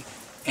 everybody,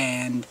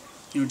 and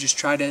just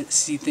try to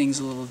see things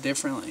a little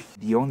differently.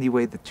 The only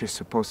way that you're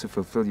supposed to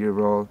fulfill your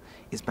role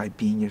is by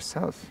being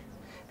yourself.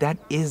 That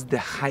is the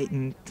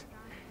heightened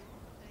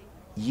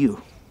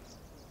you.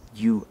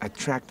 You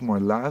attract more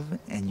love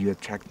and you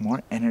attract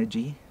more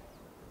energy.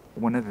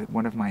 One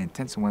of my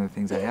intents and one of the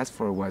things I asked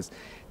for was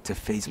to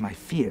face my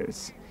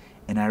fears.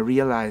 And I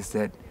realized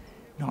that,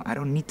 no, I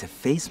don't need to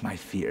face my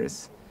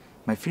fears.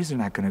 My fears are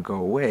not going to go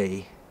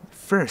away.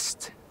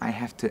 First, I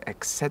have to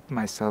accept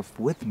myself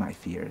with my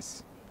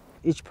fears.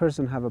 Each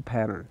person have a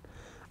pattern,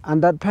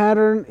 and that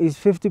pattern is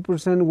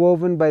 50%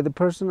 woven by the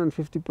person and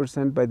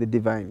 50% by the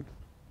divine.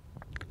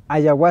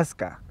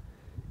 Ayahuasca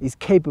is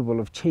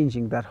capable of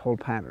changing that whole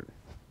pattern.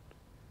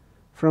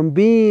 From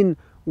being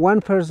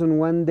one person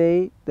one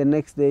day, the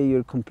next day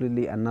you're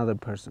completely another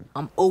person.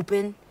 I'm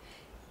open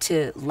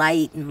to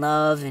light and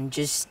love and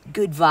just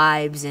good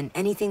vibes, and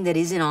anything that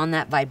isn't on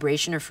that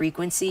vibration or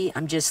frequency,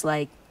 I'm just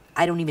like,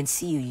 I don't even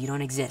see you, you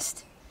don't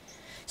exist.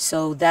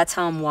 So that's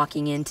how I'm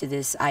walking into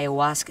this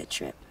ayahuasca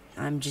trip.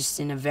 I'm just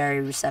in a very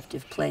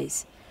receptive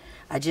place.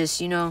 I just,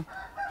 I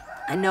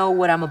know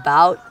what I'm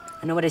about,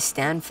 I know what I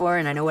stand for,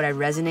 and I know what I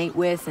resonate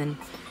with, and,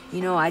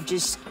 I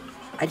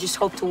just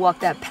hope to walk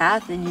that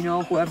path, and,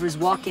 whoever's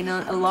walking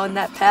along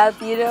that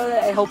path,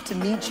 I hope to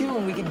meet you,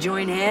 and we can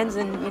join hands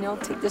and,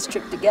 take this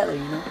trip together,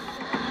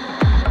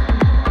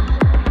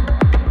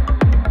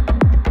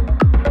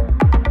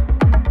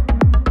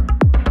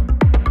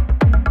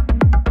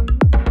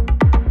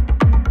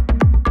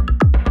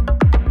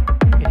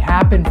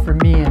 Happened for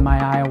me in my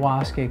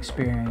ayahuasca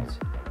experience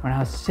when I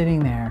was sitting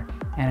there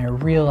and I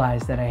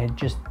realized that I had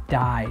just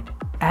died.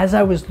 As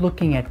I was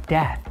looking at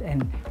death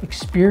and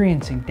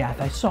experiencing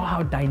death, I saw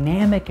how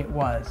dynamic it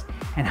was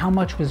and how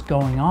much was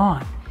going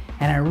on.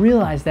 And I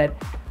realized that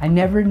I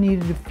never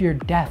needed to fear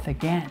death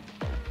again.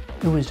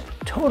 It was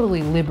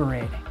totally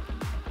liberating.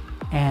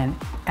 And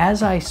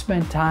as I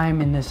spent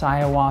time in this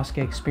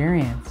ayahuasca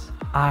experience,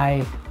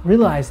 I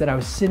realized that I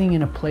was sitting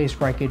in a place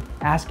where I could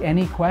ask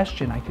any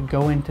question. I could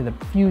go into the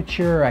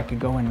future, I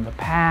could go into the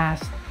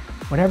past,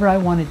 whatever I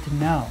wanted to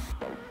know.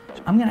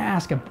 So I'm gonna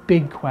ask a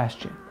big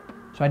question.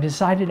 So I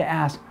decided to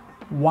ask,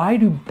 why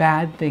do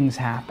bad things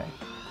happen?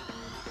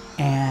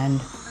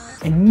 And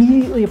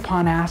immediately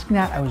upon asking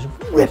that, I was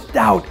ripped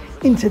out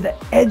into the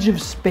edge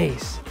of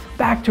space.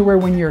 Back to where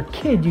when you're a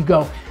kid, you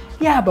go,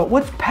 yeah, but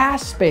what's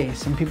past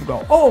space? And people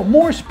go, oh,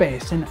 more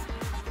space. And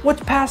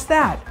what's past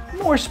that?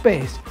 More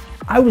space.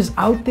 I was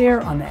out there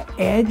on the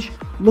edge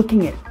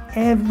looking at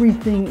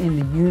everything in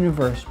the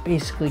universe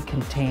basically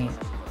contained,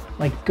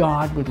 like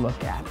God would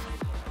look at it.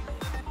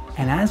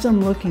 And as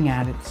I'm looking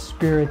at it,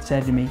 Spirit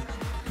said to me,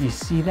 you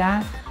see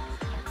that?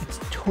 It's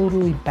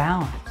totally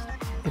balanced.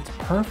 It's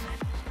perfect.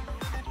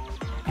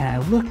 And I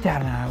looked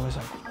at it and I was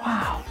like,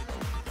 wow,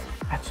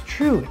 that's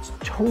true. It's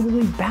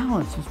totally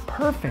balanced. It's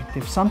perfect.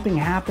 If something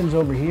happens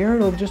over here,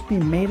 it'll just be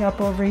made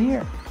up over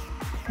here.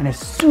 And as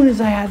soon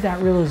as I had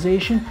that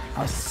realization,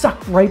 I was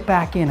sucked right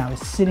back in. I was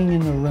sitting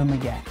in the room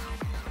again.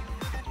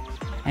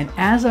 And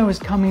as I was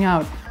coming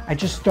out, I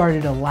just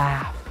started to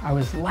laugh. I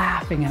was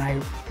laughing and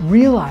I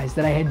realized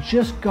that I had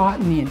just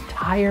gotten the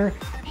entire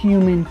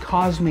human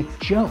cosmic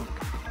joke.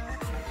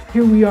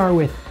 Here we are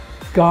with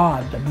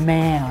God, the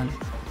man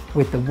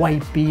with the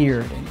white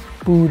beard, and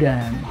Buddha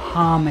and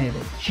Muhammad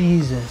and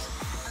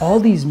Jesus, all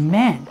these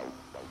men.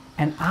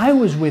 And I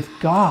was with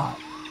God,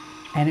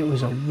 and it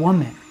was a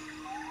woman.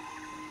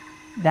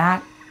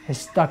 That has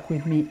stuck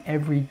with me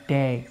every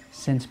day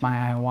since my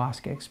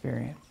ayahuasca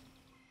experience.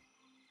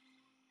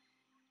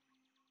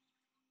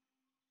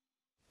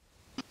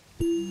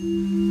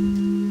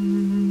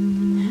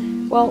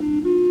 Well,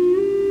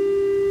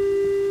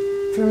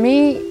 for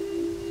me,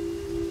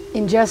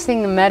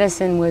 Ingesting the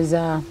medicine was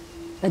a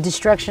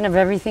destruction of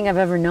everything I've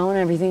ever known,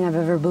 everything I've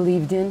ever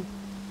believed in,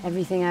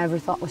 everything I ever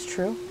thought was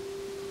true.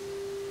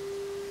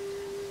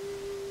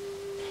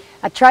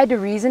 I tried to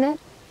reason it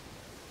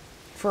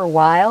for a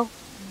while,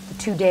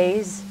 for 2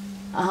 days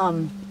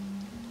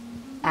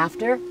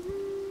after.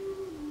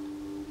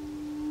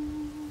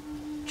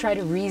 Try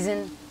to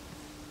reason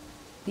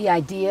the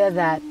idea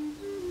that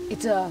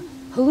it's a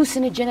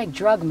hallucinogenic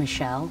drug,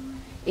 Michelle.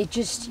 It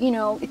just, you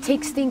know, it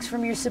takes things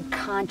from your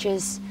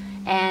subconscious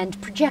and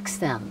projects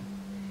them.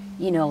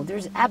 You know,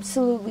 there's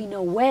absolutely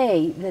no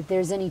way that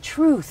there's any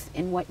truth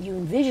in what you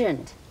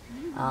envisioned.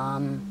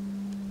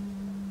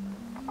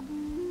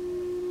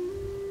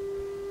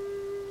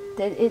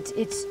 That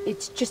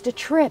it's just a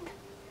trip.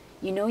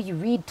 You know, you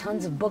read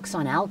tons of books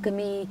on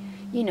alchemy,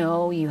 you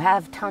know, you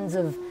have tons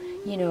of,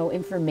 you know,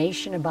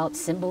 information about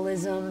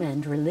symbolism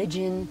and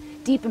religion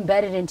deep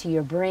embedded into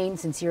your brain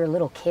since you're a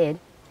little kid.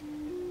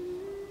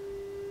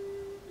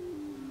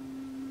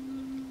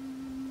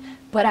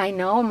 But I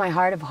know in my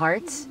heart of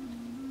hearts,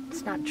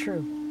 it's not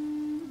true.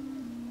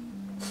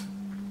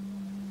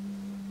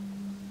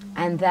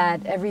 And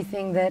that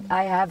everything that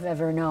I have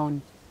ever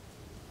known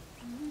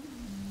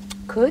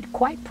could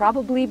quite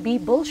probably be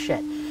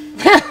bullshit.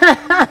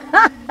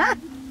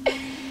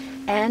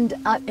 And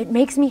it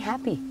makes me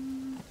happy.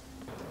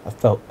 I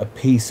felt a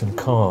peace and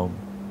calm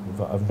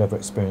that I've never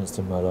experienced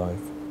in my life.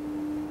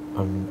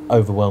 An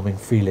overwhelming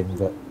feeling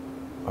that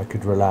I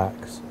could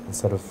relax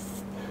instead of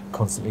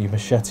constantly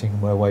macheting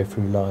my way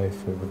through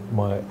life with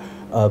my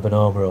urban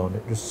armour on.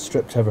 It just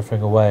stripped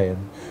everything away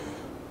and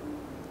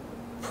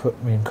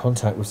put me in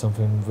contact with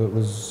something that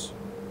was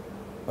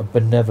a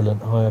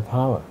benevolent higher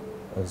power,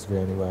 is the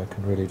only way I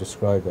can really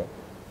describe it.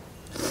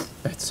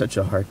 It's such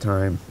a hard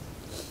time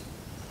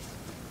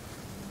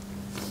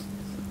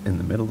in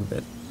the middle of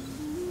it.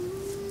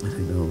 I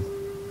know,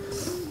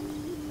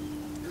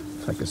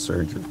 like a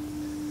surgeon,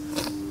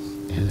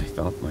 and I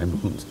felt my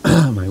wounds,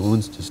 my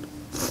wounds just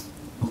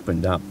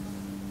opened up,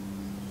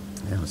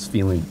 and I was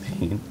feeling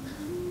pain,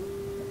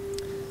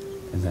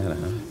 and that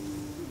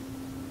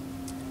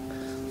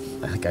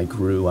like I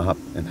grew up,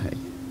 and I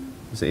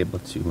was able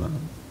to you know,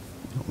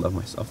 love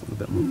myself a little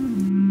bit more.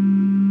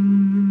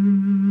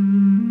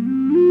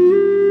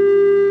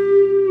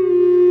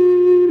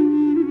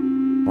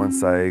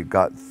 Once I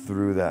got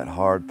through that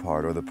hard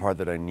part, or the part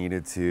that I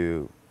needed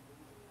to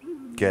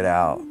get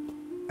out,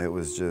 it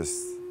was just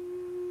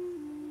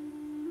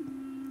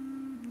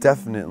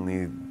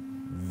definitely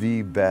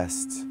the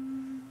best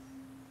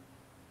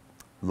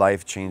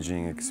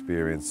life-changing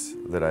experience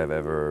that I've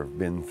ever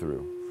been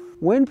through.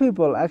 When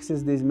people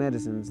access these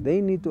medicines, they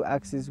need to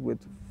access with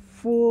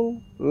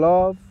full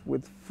love,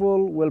 with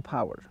full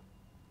willpower.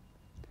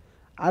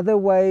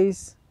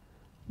 Otherwise,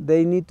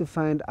 they need to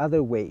find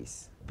other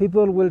ways.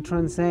 People will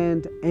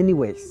transcend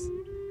anyways.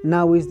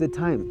 Now is the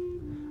time.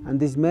 And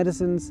these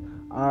medicines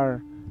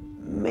are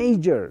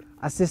major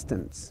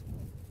assistants,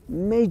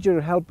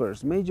 major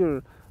helpers,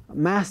 major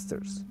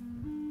masters,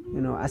 you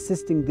know,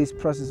 assisting this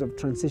process of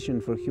transition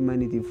for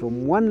humanity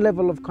from one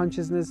level of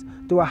consciousness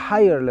to a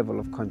higher level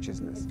of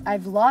consciousness.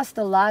 I've lost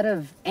a lot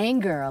of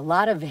anger, a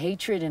lot of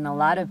hatred, and a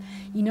lot of,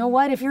 you know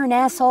what, if you're an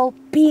asshole,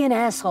 be an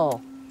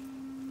asshole.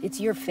 It's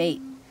your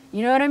fate.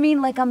 You know what I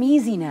mean? Like, I'm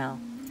easy now.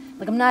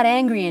 Like, I'm not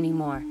angry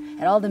anymore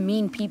at all the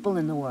mean people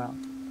in the world,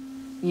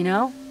 you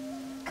know?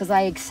 Because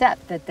I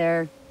accept that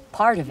they're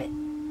part of it,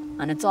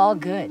 and it's all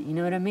good, you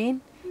know what I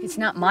mean? It's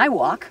not my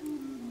walk,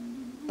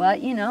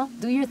 but, you know,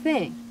 do your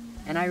thing,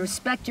 and I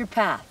respect your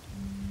path.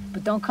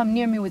 But don't come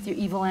near me with your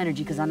evil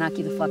energy, because I'll knock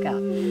you the fuck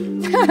out.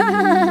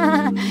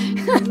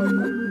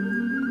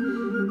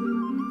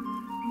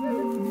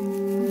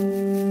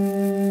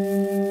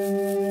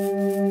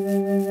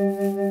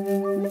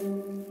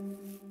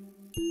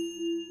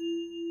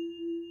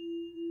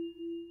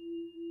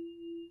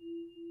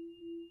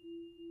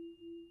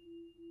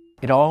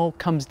 It all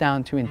comes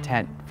down to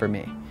intent for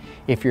me.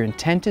 If your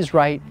intent is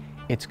right,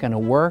 it's going to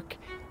work,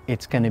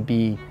 it's going to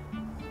be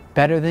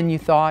better than you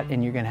thought,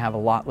 and you're going to have a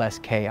lot less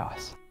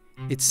chaos.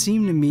 It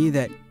seemed to me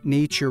that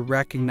nature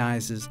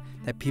recognizes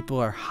that people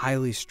are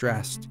highly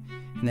stressed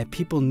and that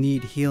people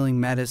need healing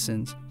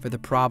medicines for the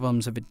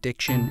problems of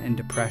addiction and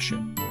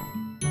depression.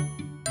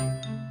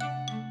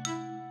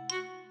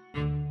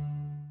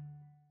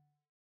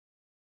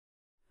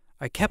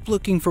 I kept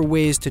looking for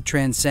ways to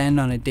transcend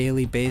on a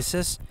daily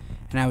basis,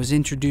 and I was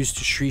introduced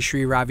to Sri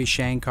Sri Ravi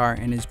Shankar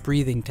and his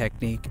breathing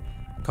technique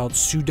called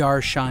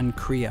Sudarshan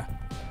Kriya.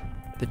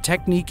 The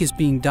technique is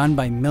being done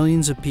by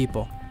millions of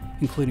people,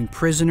 including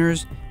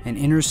prisoners and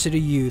inner city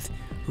youth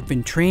who've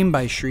been trained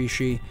by Sri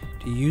Sri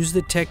to use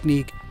the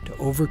technique to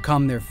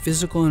overcome their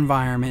physical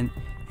environment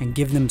and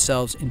give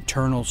themselves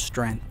internal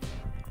strength.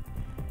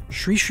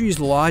 Sri Sri's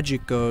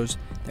logic goes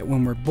that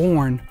when we're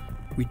born,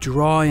 we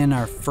draw in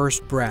our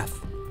first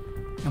breath,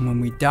 and when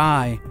we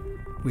die,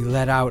 we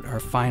let out our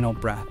final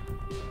breath.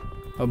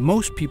 But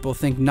most people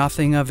think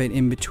nothing of it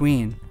in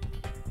between,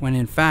 when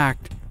in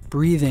fact,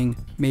 breathing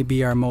may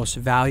be our most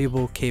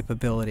valuable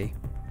capability.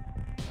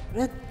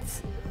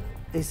 Breath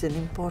is an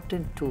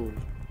important tool,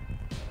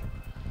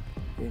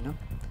 you know.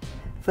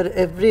 For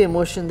every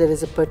emotion, there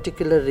is a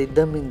particular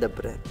rhythm in the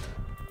breath.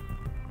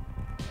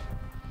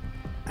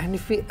 And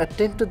if we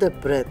attend to the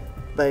breath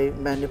by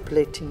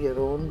manipulating your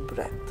own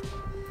breath,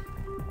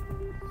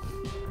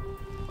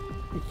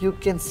 you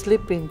can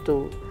slip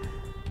into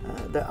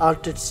the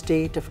altered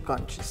state of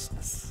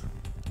consciousness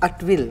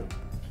at will.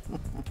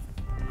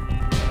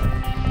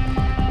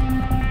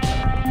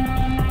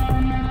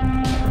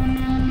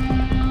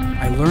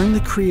 I learned the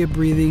Kriya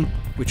breathing,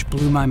 which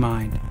blew my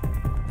mind.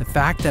 The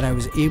fact that I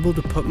was able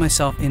to put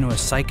myself into a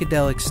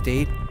psychedelic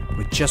state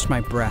with just my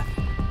breath.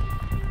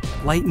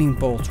 Lightning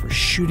bolts were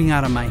shooting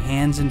out of my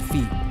hands and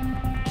feet.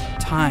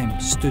 Time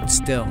stood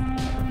still.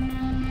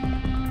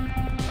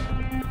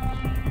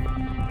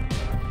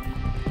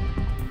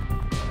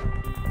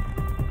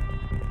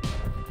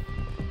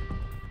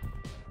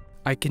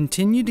 I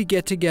continued to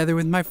get together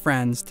with my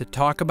friends to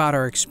talk about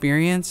our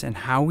experience and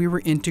how we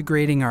were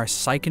integrating our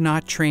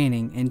psychonaut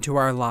training into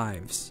our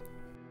lives.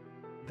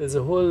 There's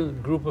a whole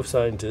group of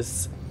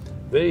scientists,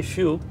 very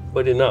few,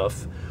 but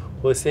enough,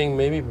 who are saying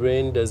maybe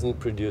brain doesn't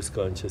produce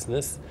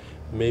consciousness,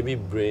 maybe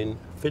brain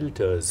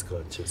filters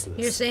consciousness.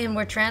 You're saying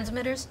we're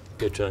transmitters?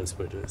 You're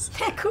transmitters.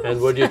 Cool.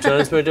 And what you're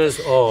transmitters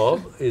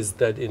of is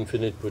that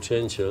infinite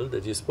potential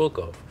that you spoke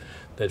of,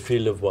 that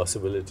field of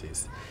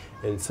possibilities.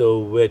 And so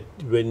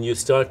when you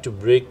start to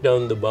break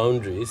down the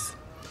boundaries,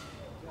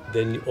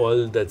 then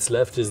all that's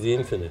left is the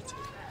infinite.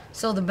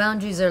 So the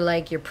boundaries are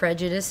like your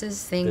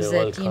prejudices, things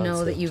They're that all you know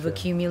that concepts, you've yeah.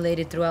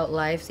 accumulated throughout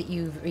life that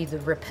you either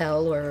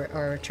repel or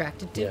are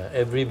attracted to? Yeah,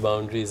 every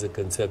boundary is a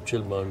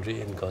conceptual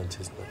boundary in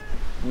consciousness.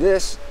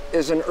 This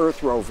is an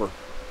Earth rover.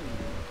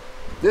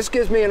 This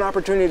gives me an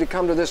opportunity to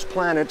come to this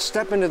planet,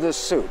 step into this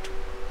suit,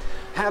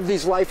 have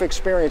these life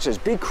experiences,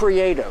 be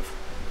creative,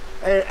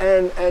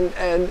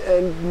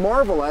 and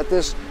marvel at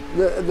this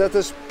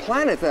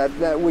planet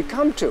that we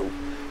come to.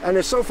 And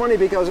it's so funny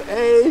because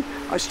A,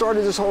 I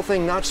started this whole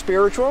thing not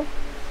spiritual.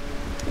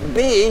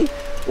 B,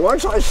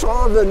 once I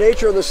saw the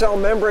nature of the cell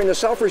membrane, the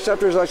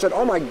self-receptors, I said,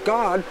 oh my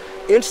God,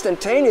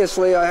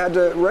 instantaneously I had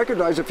to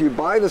recognize if you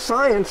buy the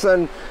science,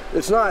 then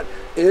it's not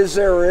is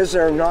there or is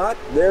there not,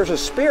 there's a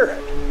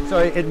spirit. So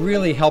it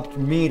really helped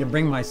me to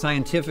bring my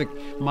scientific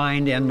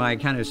mind and my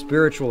kind of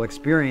spiritual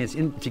experience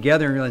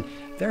together and realize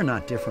they're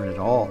not different at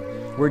all.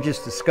 We're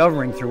just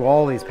discovering through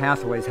all these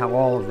pathways how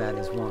all of that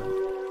is one.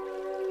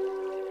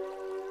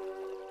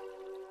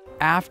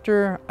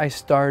 After I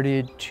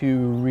started to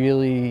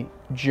really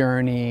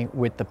journey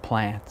with the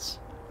plants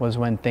was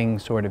when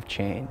things sort of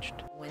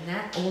changed. When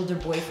that older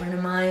boyfriend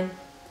of mine,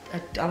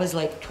 I was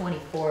like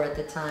 24 at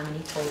the time, and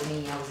he told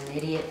me I was an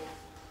idiot.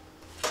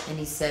 And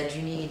he said,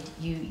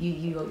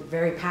 you're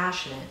very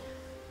passionate,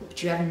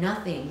 but you have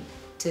nothing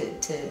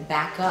to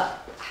back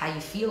up how you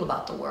feel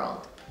about the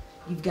world.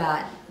 You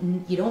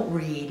don't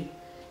read,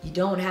 you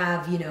don't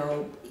have,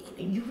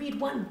 you read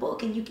one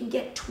book and you can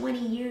get 20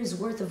 years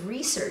worth of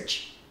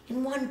research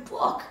in one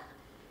book.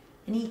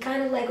 And he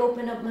kind of like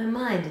opened up my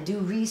mind to do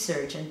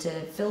research and to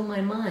fill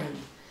my mind.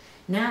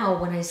 Now,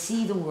 when I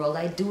see the world,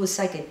 I do a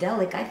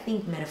psychedelic, I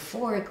think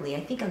metaphorically, I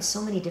think on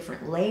so many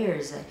different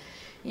layers,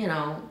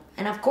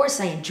 and of course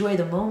I enjoy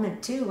the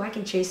moment too. I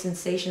can chase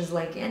sensations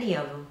like any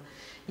of them.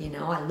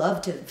 I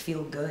love to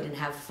feel good and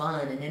have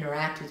fun and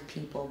interact with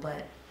people,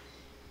 but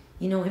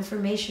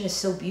information is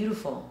so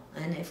beautiful.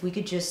 And if we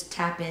could just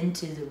tap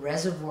into the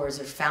reservoirs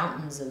or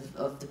fountains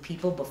of the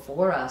people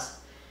before us,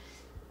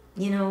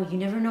 you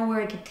never know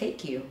where it could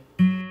take you.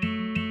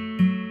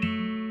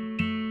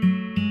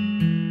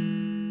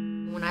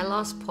 When I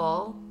lost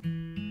Paul,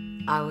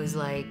 I was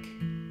like,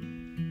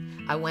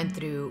 I went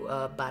through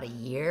about a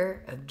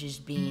year of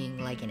just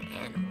being like an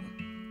animal.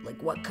 Like,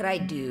 what could I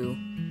do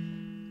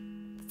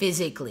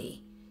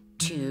physically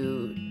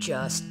to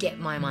just get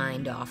my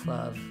mind off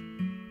of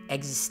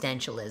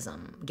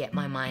existentialism, get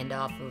my mind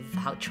off of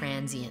how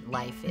transient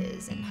life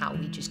is and how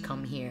we just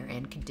come here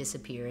and could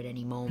disappear at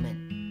any moment.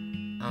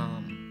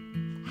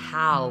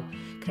 How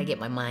could I get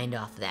my mind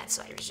off of that?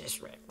 So I was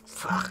just,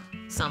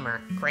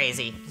 summer,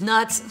 crazy,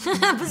 nuts,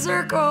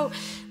 berserko.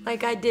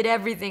 Like I did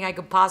everything I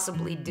could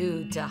possibly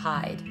do to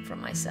hide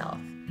from myself.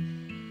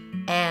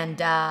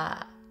 And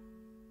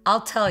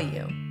I'll tell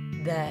you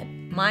that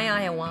my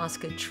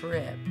ayahuasca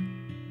trip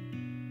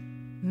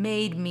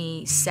made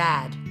me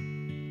sad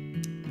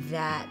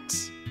that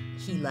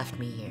he left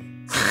me here.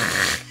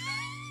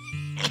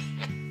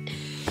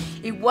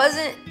 It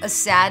wasn't a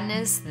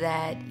sadness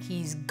that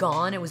he's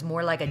gone, it was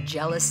more like a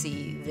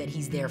jealousy that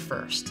he's there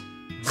first.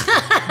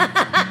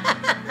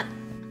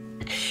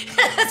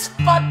 That's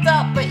fucked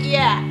up, but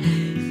yeah.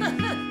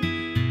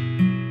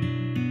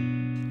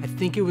 I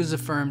think it was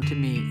affirmed to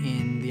me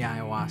in the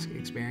ayahuasca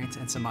experience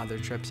and some other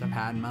trips I've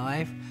had in my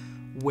life,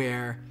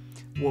 where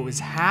what was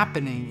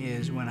happening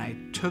is when I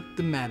took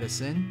the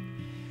medicine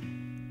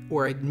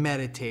or I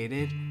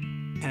meditated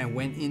and I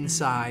went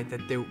inside,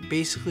 that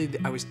basically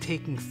I was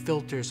taking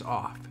filters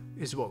off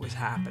is what was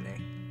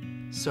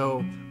happening.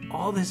 So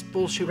all this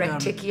bullshit.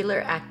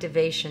 Reticular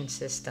activation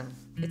system.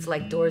 It's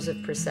like doors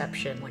of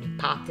perception. When he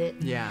popped it,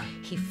 Yeah.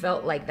 he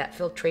felt like that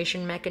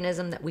filtration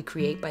mechanism that we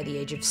create by the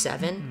age of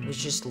 7 was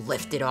just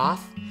lifted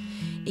off.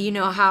 You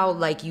know how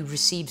like you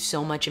receive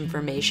so much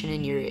information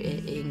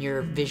in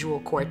your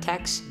visual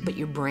cortex, but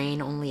your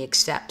brain only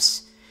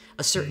accepts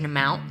a certain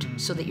amount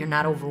so that you're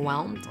not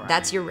overwhelmed? Right.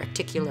 That's your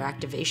reticular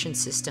activation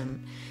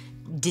system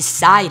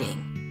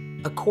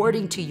deciding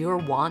according to your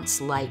wants,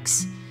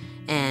 likes,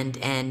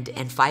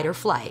 and fight or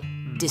flight,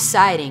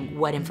 deciding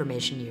what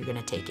information you're going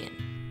to take in.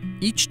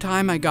 Each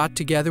time I got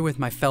together with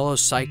my fellow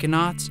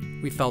psychonauts,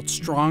 we felt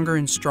stronger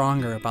and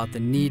stronger about the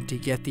need to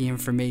get the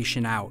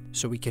information out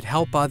so we could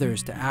help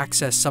others to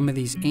access some of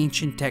these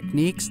ancient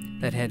techniques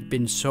that had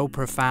been so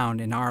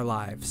profound in our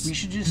lives. We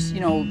should just,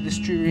 this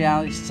True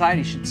Reality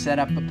Society should set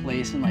up a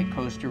place in like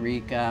Costa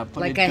Rica,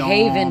 put Like a a dome,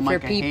 haven for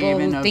like a people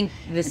haven who of- think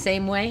the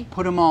same way?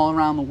 Put them all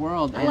around the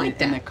world. I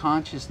like And that. the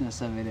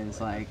consciousness of it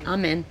is like...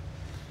 I'm in.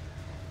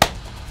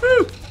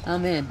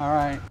 I'm in. All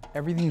right.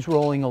 Everything's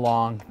rolling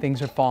along.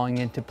 Things are falling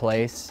into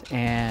place.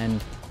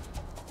 And,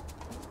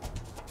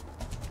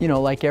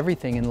 like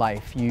everything in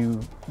life,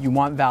 you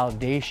want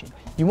validation.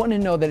 You want to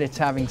know that it's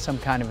having some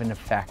kind of an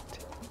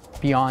effect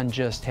beyond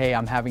just, hey,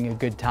 I'm having a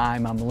good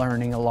time, I'm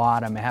learning a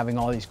lot, I'm having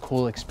all these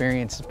cool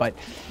experiences, but,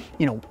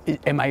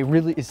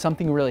 is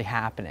something really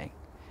happening?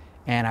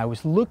 And I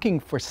was looking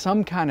for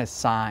some kind of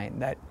sign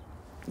that,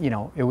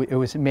 it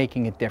was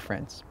making a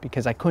difference,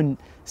 because I couldn't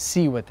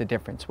see what the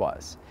difference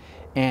was,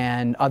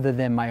 and other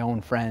than my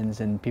own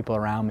friends and people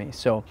around me.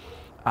 So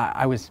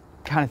I was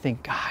kind of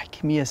thinking, God,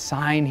 give me a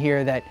sign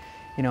here that,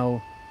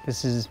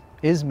 this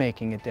is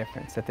making a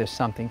difference, that there's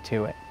something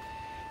to it.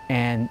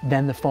 And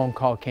then the phone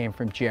call came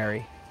from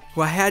Jerry,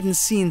 who I hadn't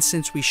seen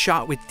since we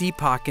shot with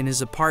Deepak in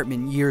his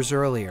apartment years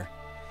earlier.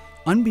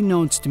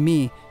 Unbeknownst to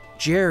me,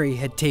 Jerry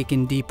had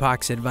taken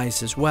Deepak's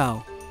advice as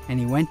well, and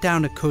he went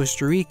down to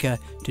Costa Rica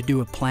to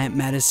do a plant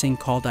medicine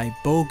called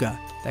iboga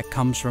that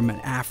comes from an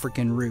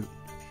African root.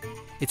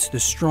 It's the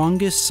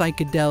strongest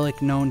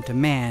psychedelic known to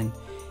man,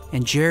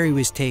 and Jerry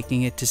was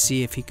taking it to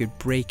see if he could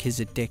break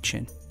his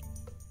addiction.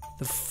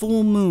 The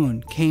full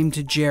moon came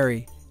to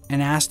Jerry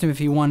and asked him if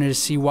he wanted to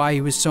see why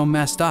he was so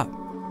messed up.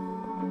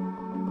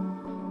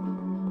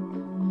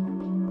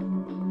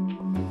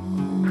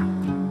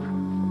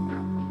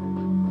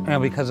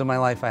 Because of my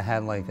life, I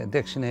had like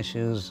addiction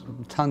issues,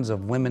 tons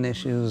of women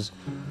issues,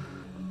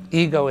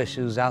 ego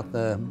issues out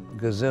the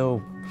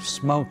gazoo,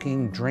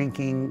 smoking,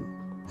 drinking,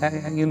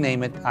 you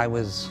name it, I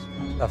was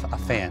a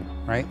fan,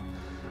 right?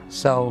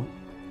 So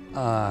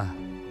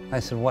I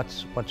said,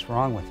 what's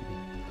wrong with me?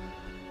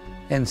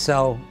 And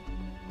so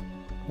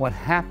what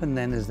happened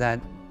then is that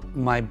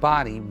my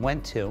body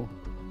went to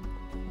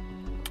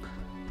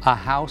a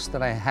house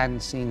that I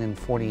hadn't seen in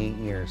 48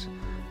 years.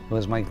 It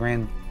was my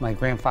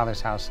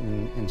grandfather's house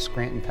in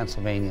Scranton,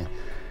 Pennsylvania.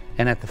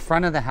 And at the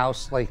front of the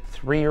house, like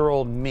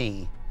 3-year-old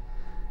me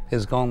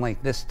is going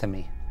like this to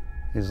me.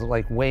 He's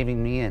like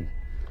waving me in.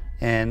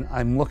 And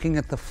I'm looking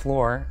at the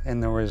floor,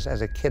 and there was,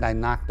 as a kid, I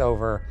knocked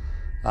over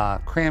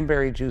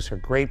cranberry juice or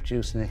grape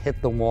juice, and it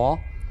hit the wall.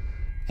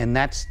 And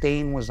that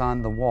stain was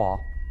on the wall.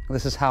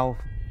 This is how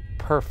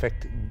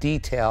perfect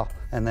detail.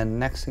 And then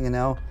next thing you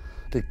know,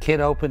 the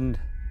kid opened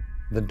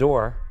the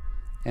door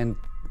and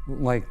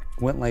like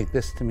went like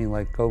this to me,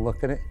 like, go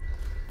look at it.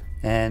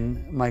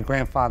 And my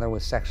grandfather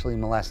was sexually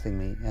molesting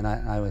me, and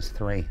I was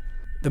 3.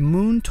 The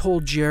moon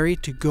told Jerry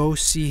to go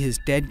see his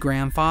dead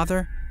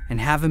grandfather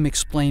and have him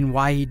explain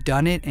why he'd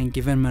done it and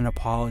give him an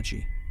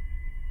apology.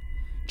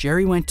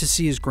 Jerry went to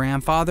see his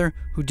grandfather,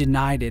 who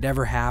denied it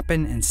ever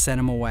happened and sent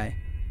him away.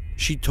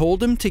 She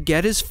told him to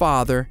get his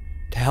father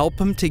to help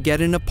him to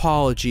get an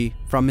apology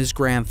from his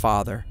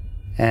grandfather.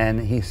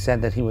 And he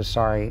said that he was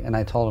sorry, and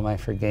I told him I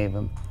forgave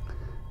him.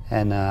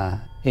 And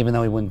even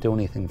though he wouldn't do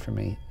anything for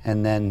me.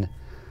 And then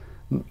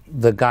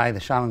the guy, the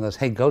shaman, goes,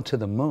 hey, go to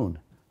the moon.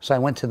 So I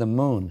went to the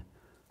moon,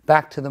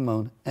 back to the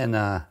moon, and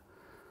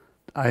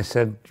I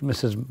said,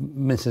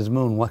 Mrs.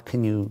 Moon, what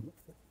can you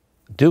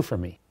do for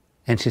me?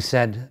 And she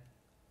said,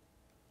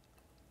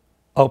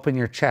 open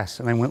your chest.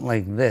 And I went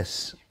like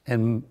this,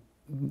 and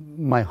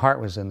my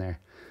heart was in there.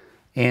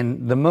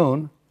 And the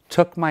moon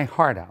took my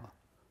heart out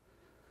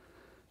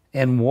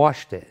and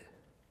washed it.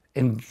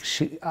 And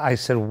I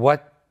said,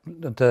 what?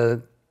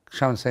 The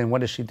shaman saying,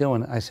 what is she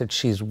doing? I said,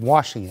 she's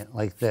washing it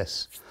like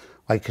this,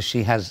 like, because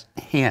she has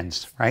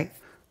hands, right?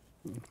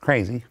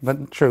 Crazy,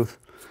 but truth.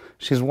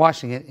 She's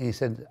washing it. And he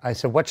said, I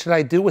said, what should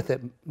I do with it?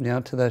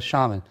 To the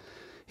shaman.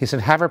 He said,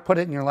 have her put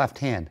it in your left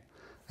hand.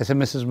 I said,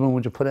 Mrs. Moon,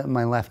 would you put it in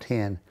my left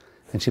hand?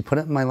 And she put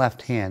it in my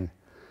left hand.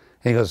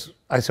 And he goes,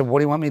 I said, what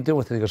do you want me to do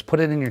with it? He goes, put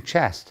it in your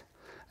chest.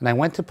 And I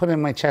went to put it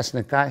in my chest,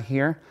 and it got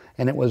here,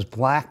 and it was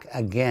black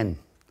again.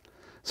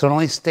 So it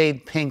only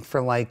stayed pink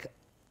for like,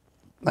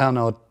 I don't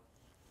know,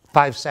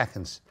 5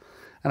 seconds.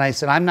 And I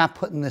said, I'm not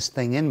putting this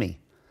thing in me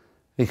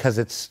because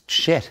it's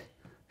shit.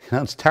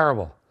 It's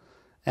terrible.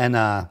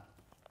 And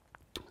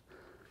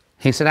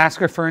he said, ask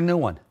her for a new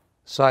one.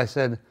 So I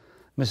said,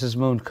 Mrs.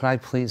 Moon, could I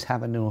please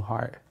have a new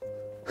heart?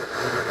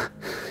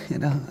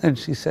 And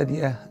she said,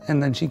 yeah.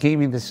 And then she gave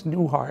me this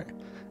new heart.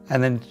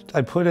 And then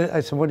I put it,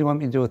 I said, what do you want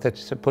me to do with it?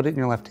 She said, put it in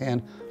your left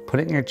hand, put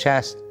it in your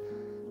chest.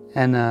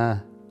 And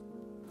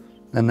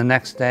then the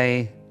next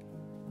day,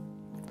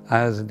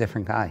 I was a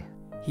different guy.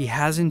 He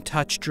hasn't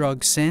touched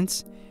drugs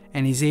since,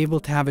 and he's able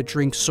to have a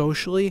drink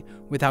socially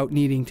without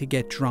needing to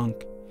get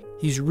drunk.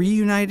 He's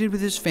reunited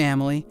with his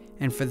family,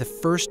 and for the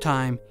first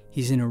time,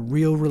 he's in a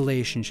real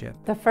relationship.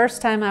 The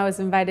first time I was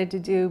invited to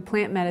do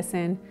plant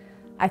medicine,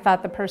 I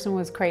thought the person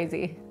was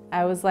crazy.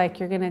 I was like,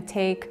 you're gonna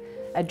take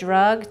a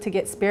drug to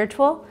get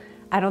spiritual?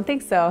 I don't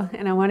think so.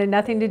 And I wanted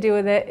nothing to do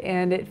with it,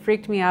 and it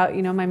freaked me out.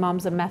 You know, my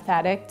mom's a meth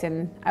addict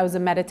and I was a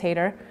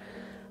meditator.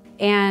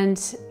 And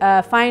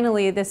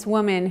finally, this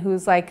woman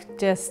who's like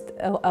just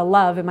a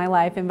love in my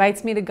life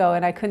invites me to go,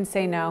 and I couldn't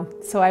say no.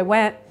 So I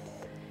went,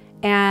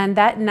 and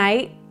that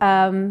night,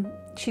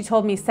 she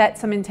told me, set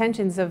some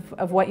intentions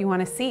of what you want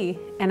to see.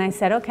 And I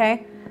said,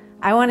 okay,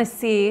 I want to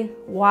see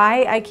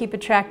why I keep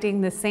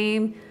attracting the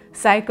same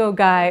psycho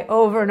guy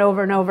over and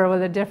over and over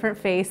with a different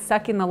face,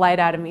 sucking the light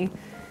out of me.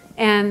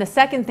 And the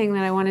second thing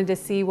that I wanted to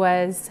see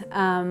was,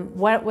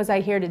 what was I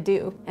here to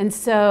do? And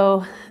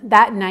so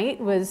that night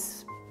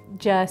was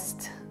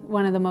just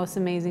one of the most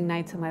amazing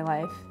nights of my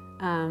life.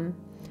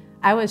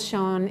 I was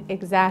shown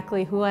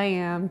exactly who I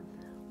am,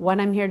 what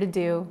I'm here to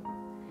do,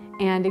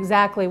 and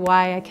exactly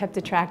why I kept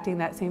attracting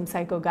that same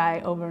psycho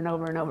guy over and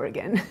over and over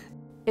again.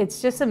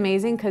 It's just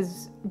amazing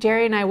because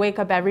Jerry and I wake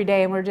up every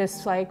day and we're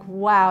just like,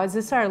 wow, is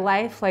this our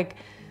life? Like,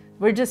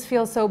 we just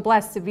feel so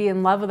blessed to be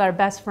in love with our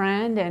best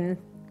friend and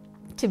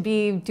to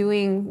be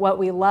doing what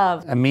we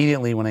love.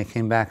 Immediately when I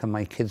came back and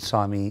my kids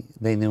saw me,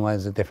 they knew I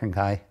was a different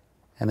guy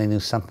and they knew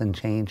something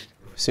changed.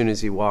 As soon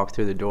as he walked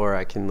through the door,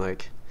 I can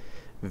like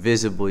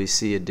visibly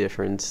see a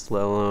difference,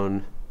 let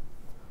alone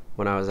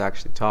when I was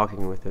actually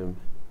talking with him.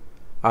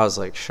 I was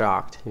like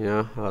shocked, you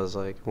know? I was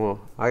like, well,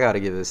 I gotta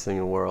give this thing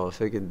a whirl.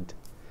 If it could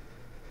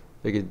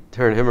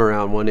turn him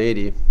around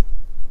 180,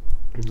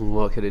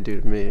 what could it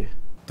do to me?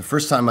 The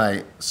first time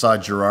I saw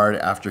Gerard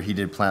after he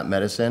did plant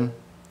medicine,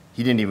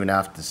 he didn't even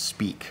have to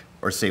speak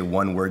or say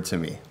one word to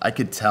me. I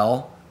could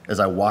tell as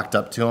I walked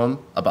up to him,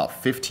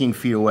 about 15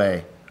 feet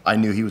away, I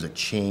knew he was a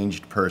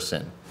changed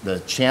person.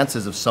 The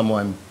chances of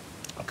someone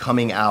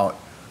coming out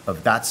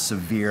of that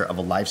severe of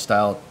a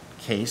lifestyle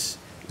case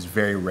is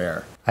very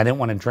rare. I didn't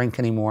want to drink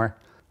anymore.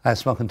 I was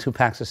smoking 2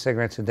 packs of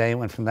cigarettes a day,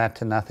 went from that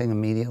to nothing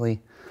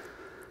immediately.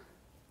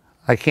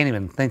 I can't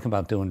even think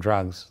about doing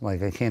drugs.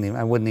 Like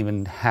I wouldn't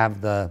even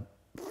have the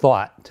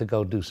thought to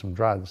go do some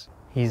drugs.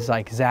 He's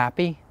like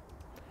Zappy.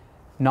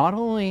 Not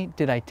only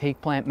did I take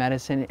plant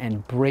medicine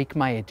and break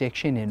my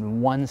addiction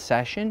in one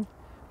session,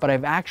 but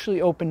I've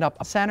actually opened up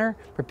a center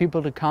for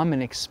people to come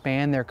and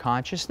expand their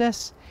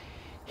consciousness,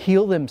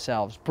 heal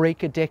themselves,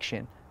 break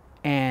addiction,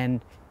 and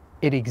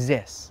it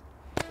exists.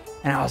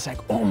 And I was like,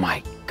 oh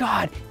my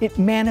God, it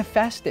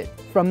manifested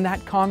from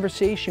that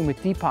conversation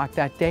with Deepak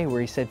that day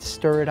where he said,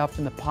 stir it up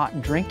in the pot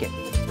and drink it.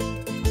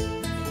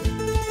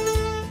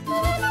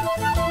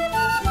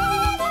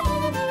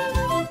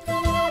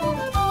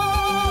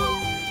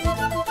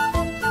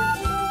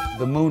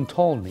 The moon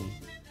told me,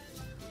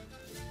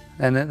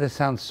 and this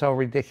sounds so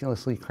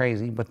ridiculously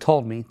crazy, but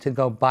told me to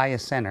go buy a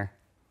center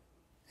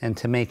and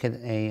to make it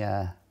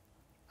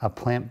a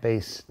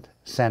plant-based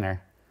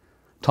center.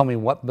 Told me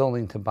what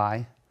building to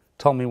buy,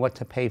 told me what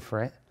to pay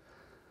for it,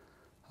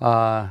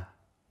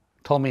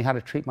 told me how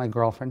to treat my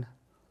girlfriend,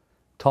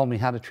 told me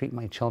how to treat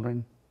my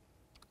children,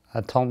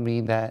 told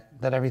me that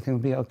everything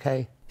would be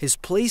okay. His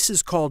place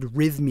is called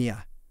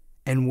Rhythmia.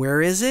 And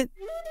where is it?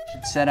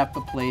 Should set up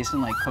a place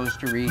in like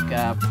Costa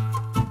Rica.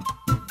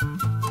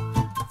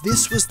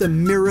 This was the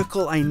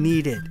miracle I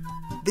needed.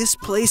 This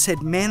place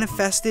had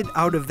manifested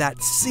out of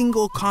that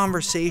single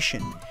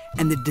conversation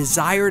and the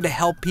desire to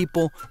help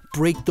people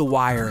break the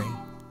wiring.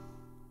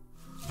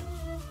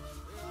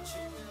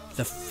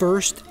 The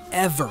first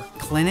ever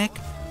clinic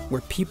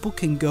where people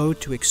can go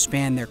to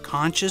expand their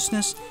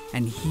consciousness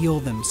and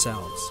heal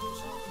themselves.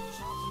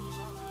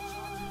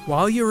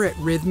 While you're at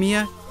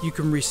Rhythmia, you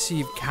can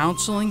receive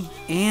counseling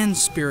and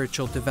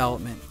spiritual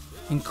development,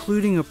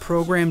 including a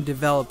program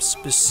developed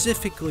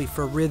specifically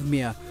for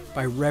Rhythmia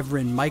by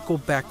Reverend Michael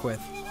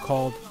Beckwith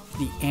called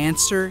The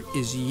Answer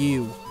Is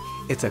You.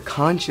 It's a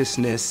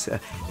consciousness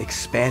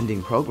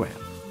expanding program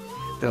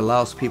that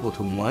allows people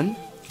to, 1,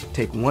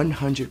 take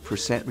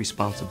 100%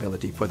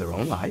 responsibility for their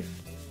own life,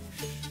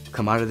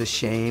 come out of the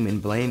shame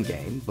and blame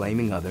game,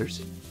 blaming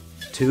others.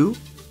 2,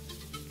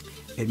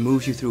 it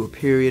moves you through a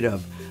period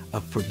of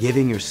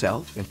forgiving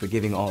yourself and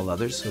forgiving all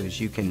others so as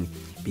you can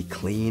be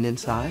clean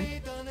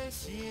inside.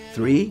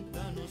 3,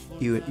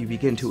 you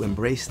begin to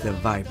embrace the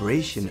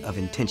vibration of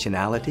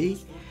intentionality,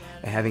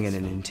 having an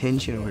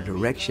intention or a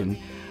direction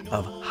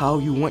of how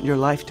you want your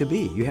life to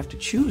be. You have to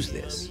choose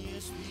this.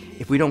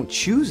 If we don't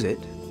choose it,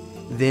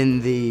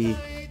 then the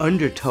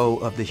undertow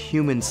of the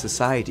human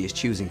society is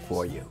choosing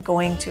for you.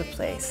 Going to a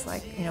place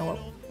like,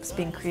 what's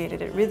being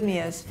created at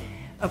Rhythmia is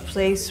a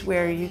place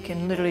where you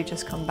can literally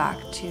just come back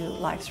to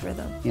life's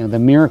rhythm. The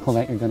miracle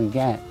that you're going to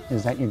get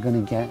is that you're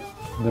going to get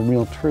the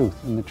real truth.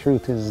 And the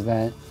truth is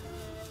that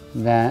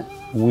that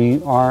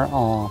we are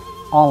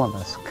all of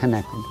us,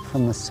 connected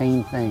from the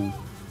same thing.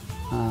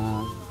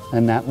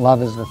 And that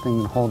love is the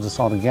thing that holds us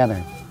all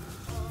together.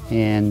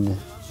 And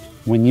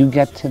when you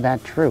get to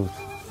that truth,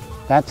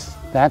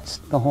 that's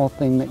the whole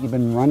thing that you've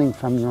been running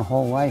from your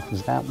whole life,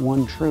 is that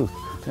one truth.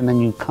 And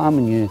then you come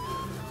and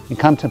you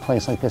come to a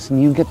place like this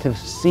and you get to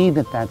see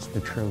that that's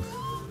the truth.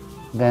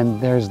 Then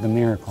there's the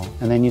miracle.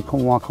 And then you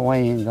can walk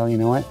away and go, you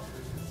know what?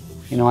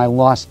 You know, I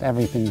lost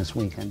everything this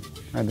weekend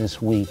or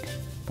this week,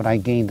 but I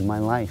gained my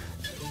life.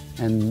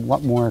 And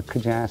what more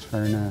could you ask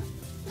for in a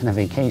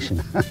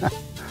vacation?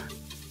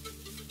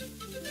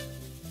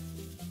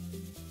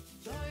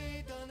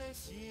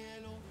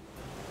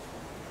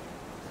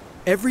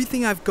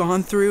 Everything I've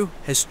gone through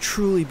has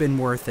truly been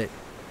worth it.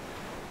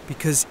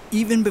 Because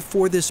even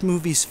before this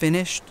movie's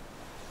finished,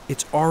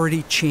 it's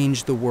already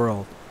changed the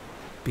world.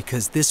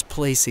 Because this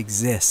place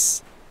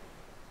exists.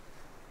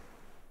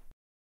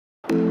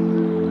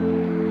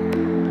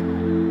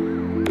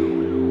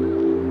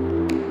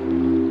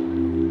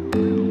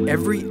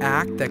 Every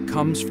act that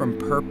comes from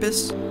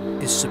purpose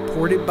is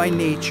supported by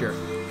nature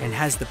and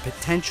has the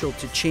potential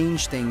to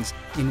change things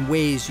in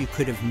ways you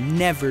could have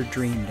never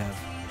dreamed of.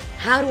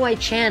 How do I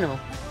channel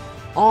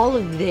all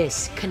of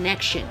this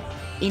connection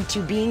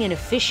into being an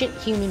efficient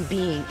human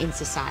being in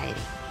society,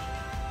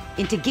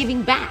 into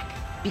giving back?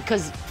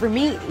 Because for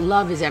me,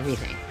 love is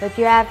everything. But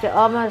you have to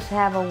almost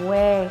have a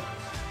way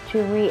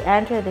to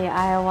re-enter the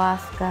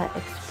ayahuasca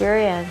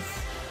experience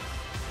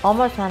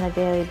almost on a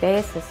daily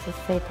basis to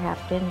stay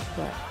tapped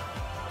into it.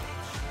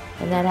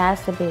 And that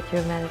has to be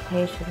through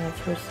meditation and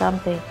through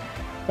something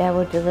that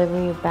will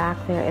deliver you back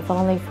there, if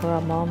only for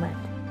a moment.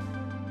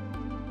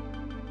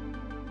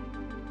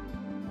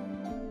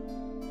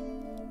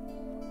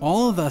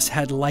 All of us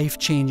had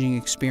life-changing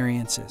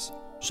experiences.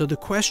 So the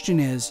question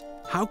is,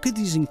 how could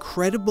these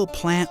incredible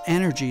plant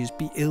energies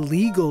be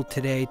illegal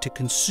today to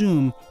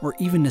consume or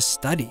even to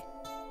study?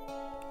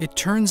 It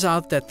turns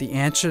out that the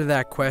answer to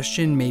that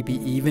question may be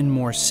even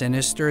more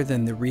sinister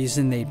than the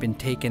reason they've been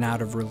taken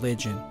out of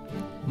religion: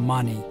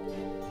 money.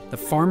 The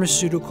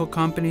pharmaceutical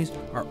companies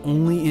are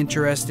only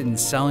interested in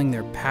selling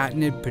their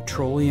patented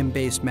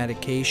petroleum-based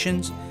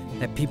medications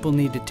that people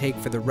need to take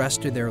for the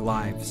rest of their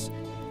lives.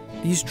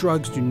 These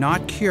drugs do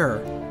not cure,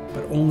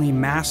 but only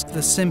mask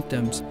the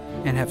symptoms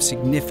and have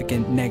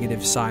significant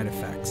negative side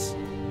effects.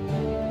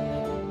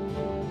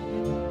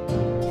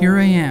 Here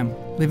I am,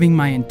 living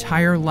my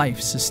entire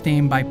life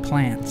sustained by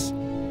plants.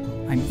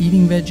 I'm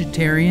eating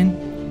vegetarian,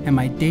 and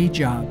my day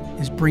job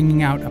is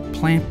bringing out a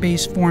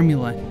plant-based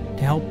formula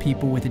to help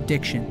people with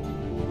addiction.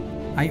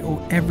 I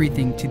owe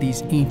everything to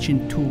these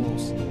ancient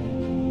tools.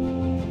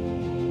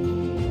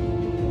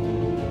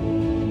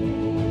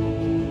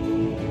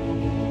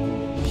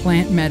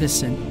 Plant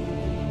medicine,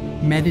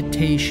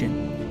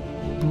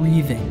 meditation,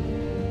 breathing.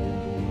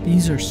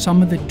 These are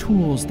some of the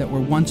tools that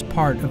were once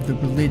part of the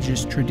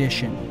religious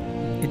tradition.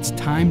 It's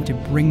time to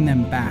bring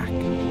them back.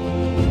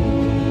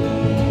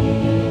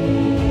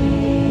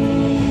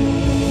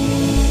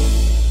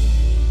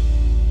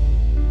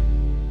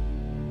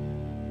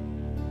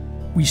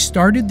 We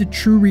started the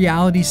True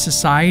Reality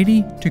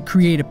Society to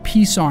create a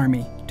peace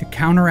army to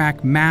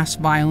counteract mass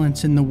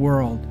violence in the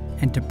world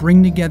and to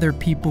bring together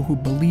people who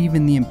believe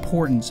in the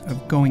importance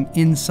of going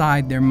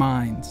inside their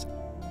minds.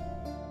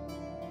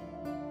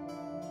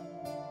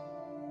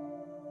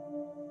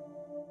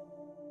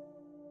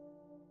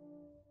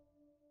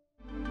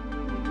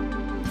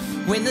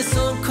 When the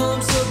sun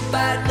comes up,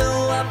 I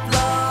know I've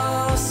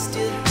lost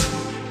it.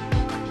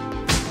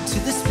 To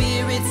the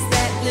spirits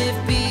that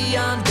live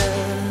beyond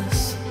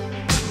us.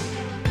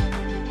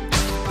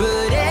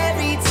 But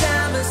every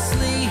time I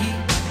sleep,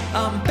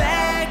 I'm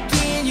back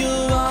in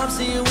your arms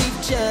and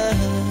we've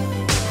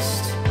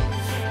just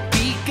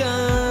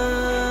begun.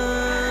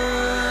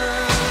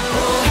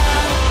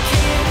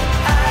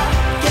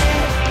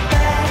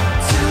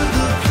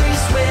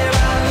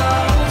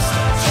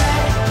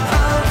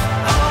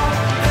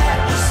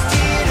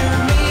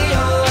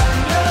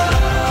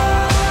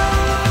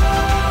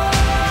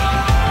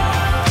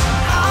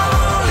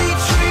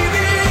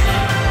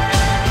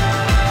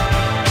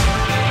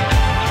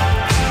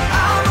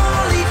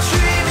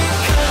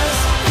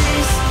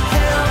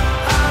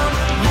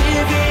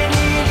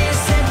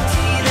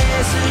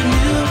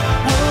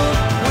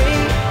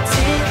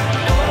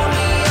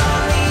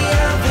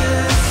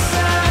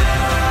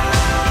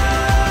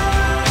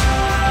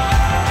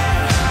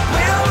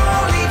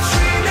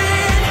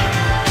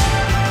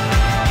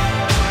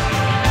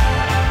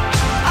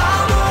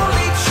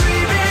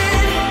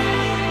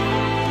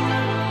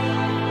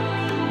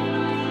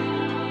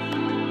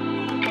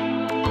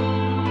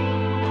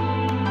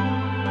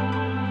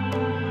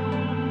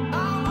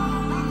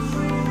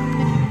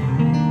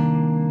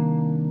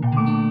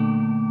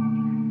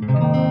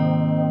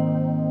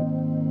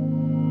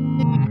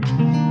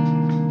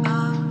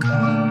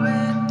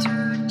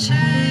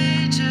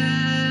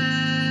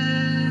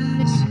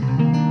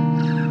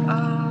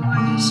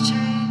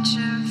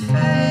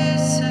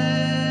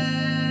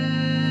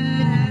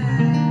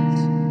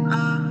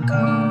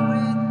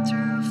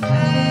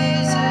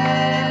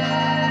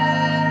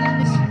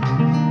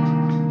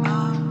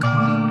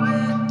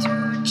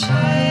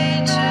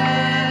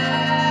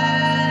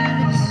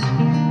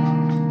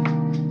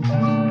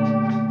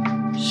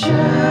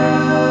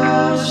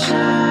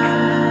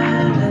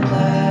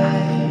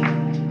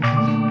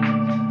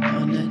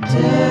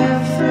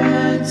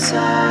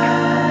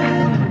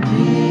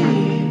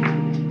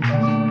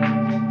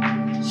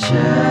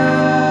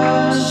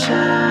 shall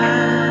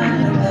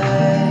shine a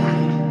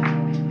light.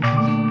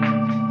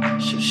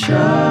 She'll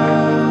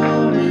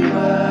show me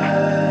what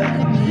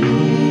I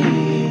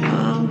need.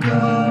 I'm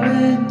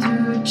going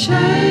through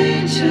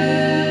changes,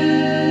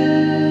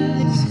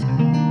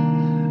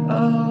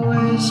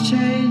 always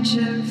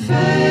changing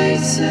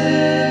faces.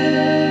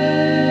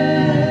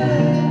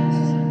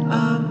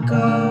 I'm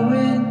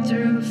going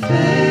through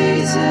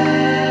phases.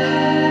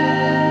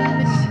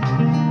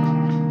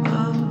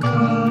 I'm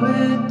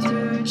going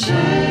through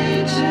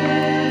changes.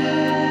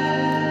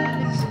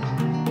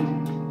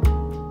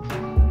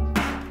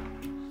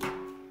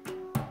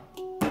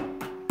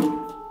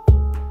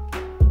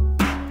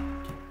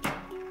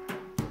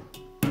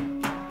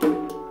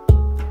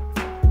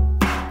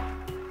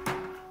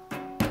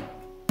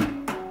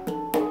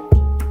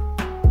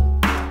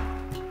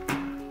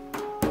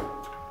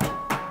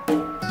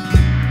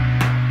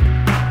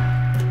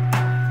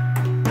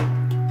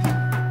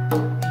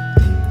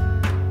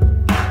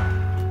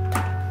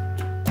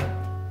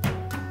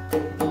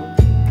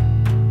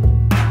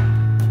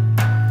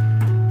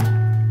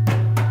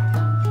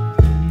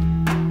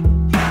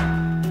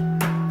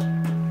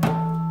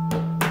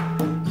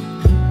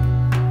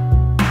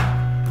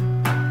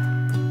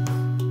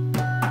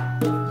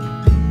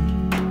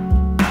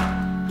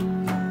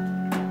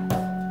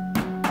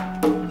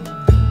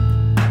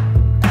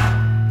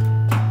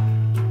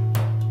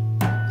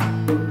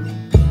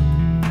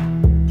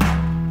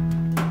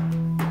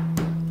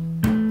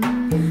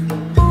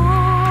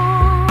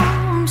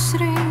 Om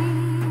Shri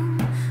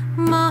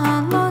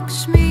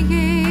Mahalakshmi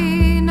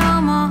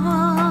Namaha.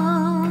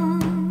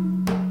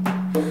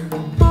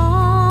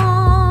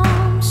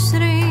 Om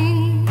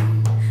Shri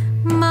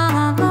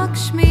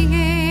Mahalakshmi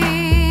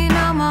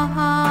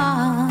Namaha.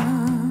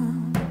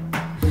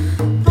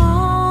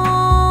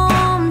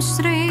 Om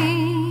Shri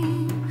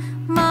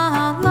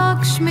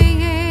Mahalakshmi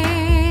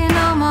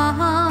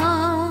Namaha.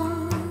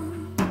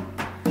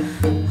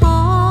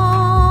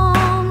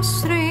 Om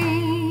Shri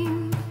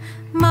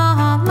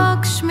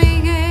Mahalakshmi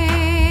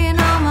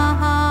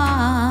Namaha.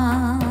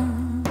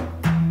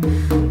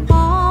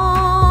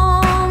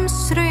 Om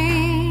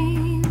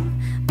Shri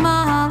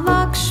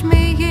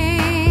Mahalakshmi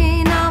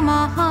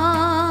Namaha.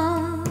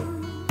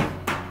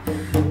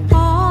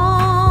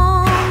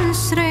 Om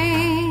Shri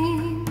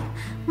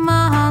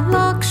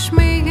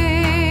Mahalakshmi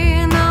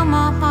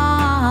Namaha.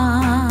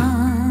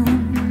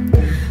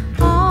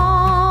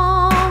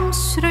 Om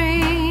Shri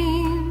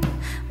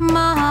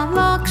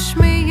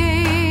Mahalakshmi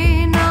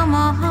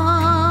Namaha.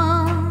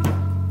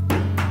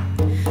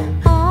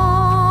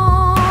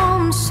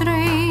 Om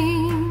Shri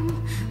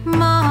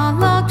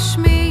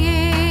Mahalakshmi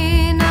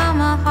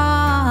Namaha.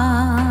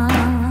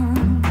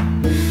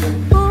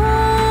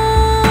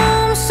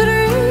 Om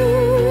Shri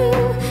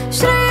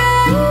Shri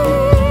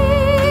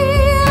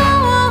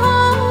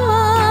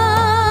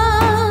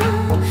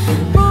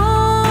Om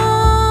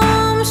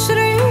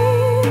Shri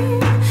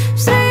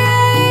Shri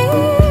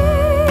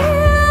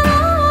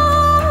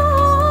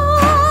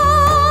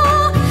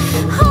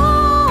Om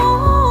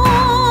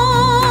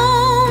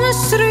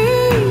Shri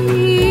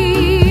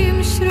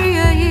Shri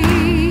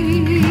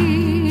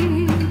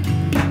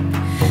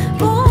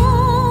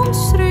Om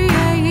Shri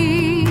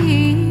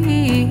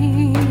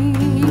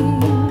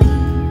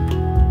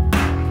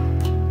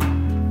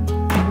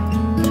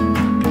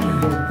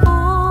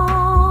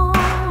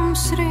Om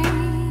Shri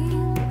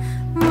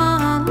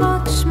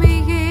Mahalakshmi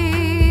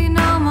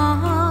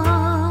Namaha.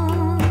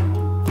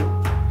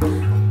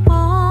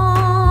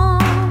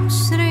 Om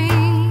Shri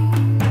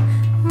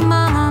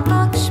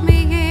Mahalakshmi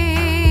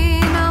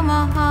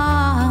Namaha.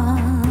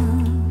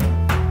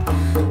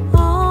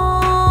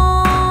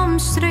 Om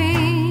Shri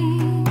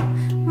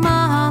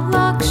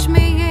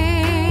Mahalakshmi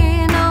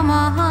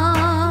Namaha.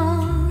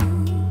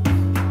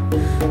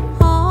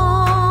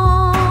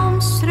 Om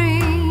Shri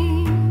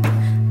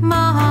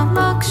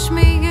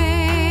Mahalakshmi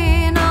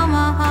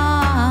Namaha.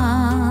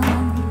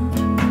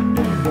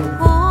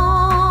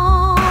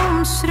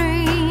 Om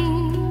Shri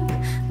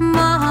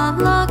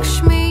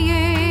Mahalakshmi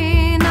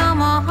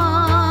Namaha.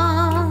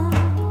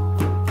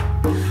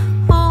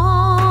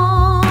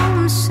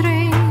 Om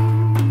Shri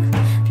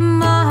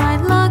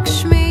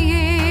Mahalakshmi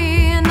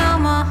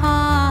Namaha.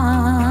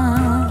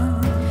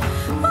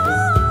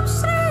 Om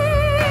Shri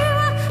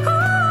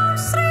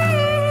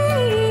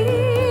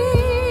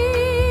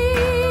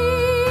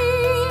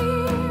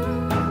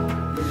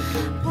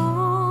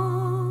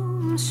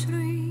Om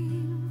Shri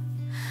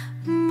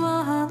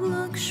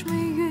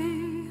Mahalakshmi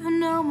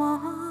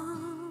Namaha.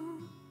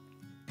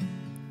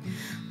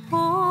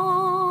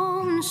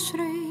 Om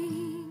Shri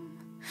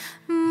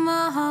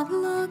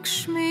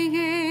Mahalakshmi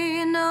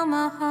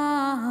Namaha.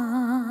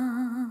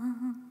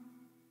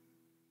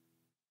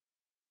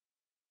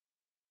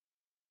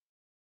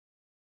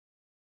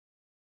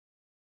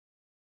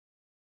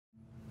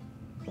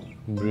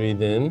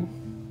 Breathe in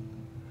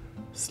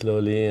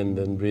slowly and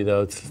then breathe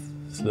out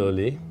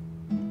slowly.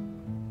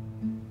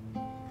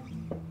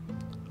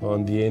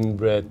 On the in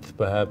breath,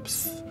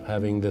 perhaps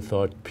having the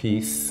thought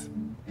peace.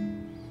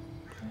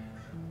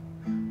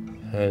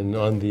 And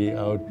on the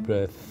out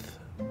breath,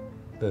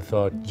 the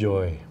thought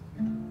joy,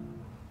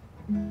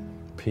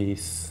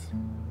 peace.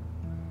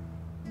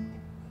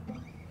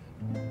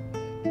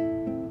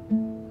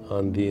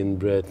 On the in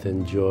breath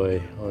and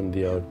joy on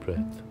the out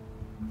breath.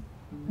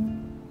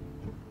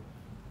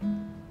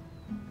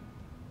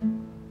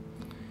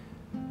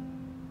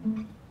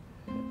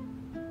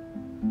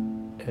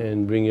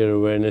 And bring your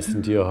awareness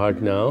into your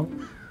heart now.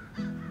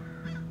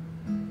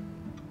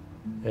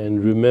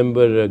 And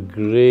remember a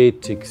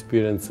great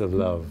experience of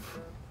love.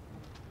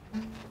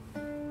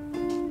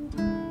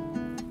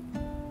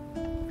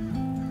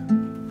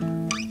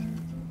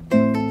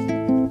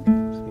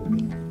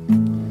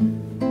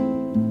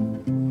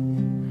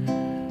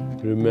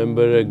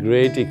 Remember a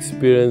great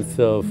experience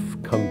of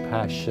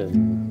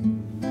compassion.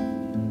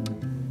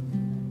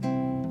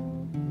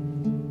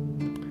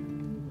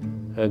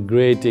 A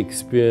great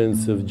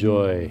experience of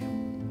joy.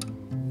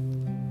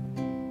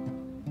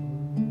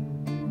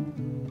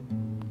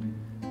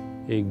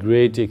 A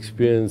great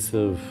experience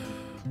of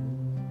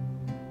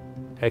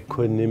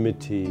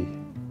equanimity,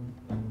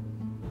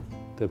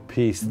 the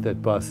peace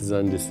that passes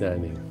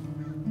understanding.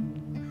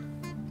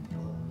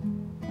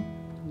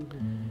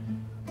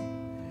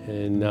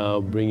 And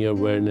now bring your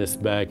awareness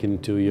back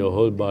into your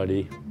whole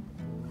body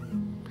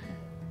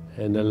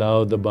and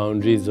allow the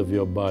boundaries of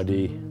your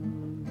body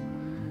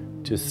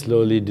to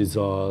slowly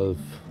dissolve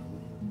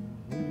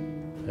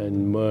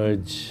and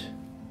merge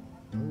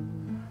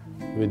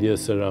with your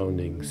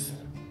surroundings.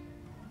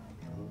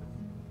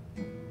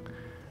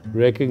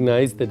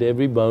 Recognize that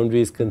every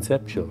boundary is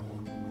conceptual.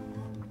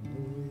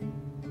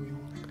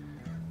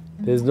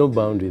 There's no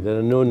boundary. There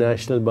are no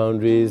national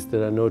boundaries,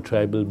 there are no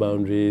tribal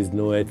boundaries,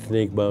 no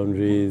ethnic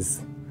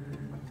boundaries,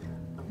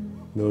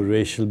 no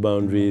racial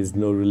boundaries,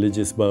 no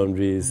religious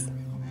boundaries.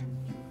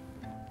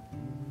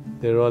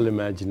 They're all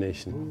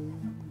imagination.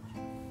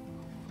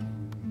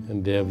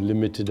 And they have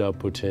limited our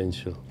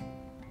potential.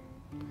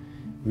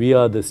 We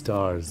are the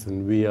stars,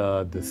 and we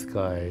are the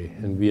sky,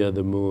 and we are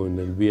the moon,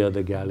 and we are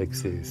the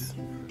galaxies.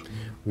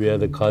 We are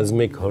the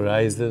cosmic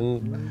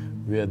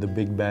horizon, we are the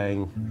Big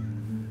Bang,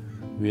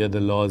 we are the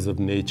laws of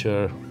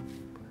nature,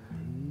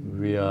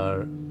 we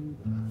are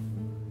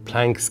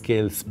Planck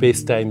scale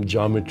space-time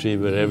geometry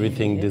where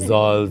everything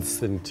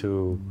dissolves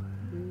into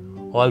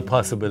all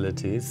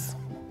possibilities,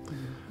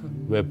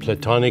 where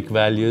Platonic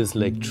values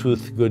like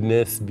truth,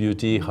 goodness,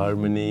 beauty,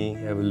 harmony,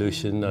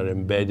 evolution are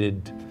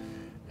embedded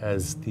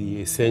as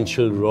the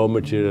essential raw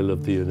material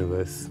of the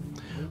universe,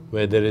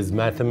 where there is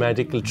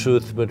mathematical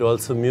truth but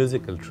also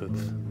musical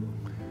truth,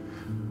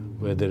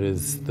 where there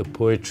is the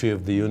poetry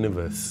of the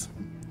universe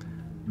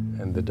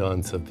and the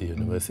dance of the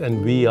universe,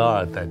 and we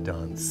are that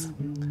dance.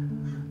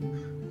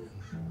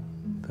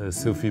 The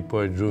Sufi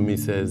poet Rumi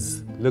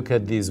says, look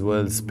at these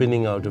worlds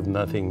spinning out of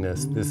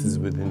nothingness, this is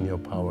within your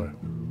power.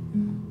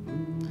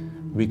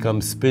 We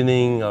come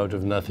spinning out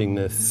of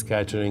nothingness,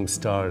 scattering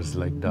stars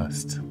like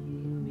dust.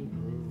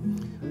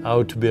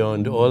 Out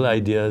beyond all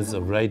ideas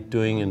of right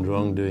doing and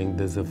wrong doing,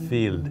 there's a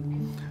field.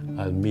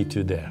 I'll meet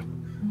you there.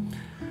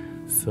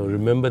 So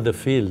remember the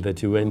field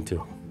that you went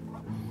to.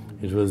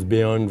 It was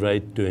beyond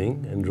right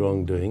doing and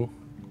wrong doing.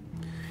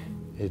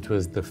 It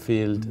was the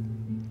field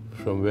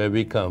from where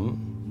we come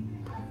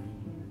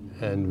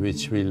and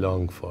which we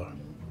long for.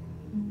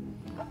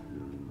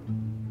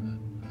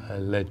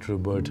 I'll let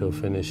Roberto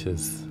finish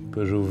his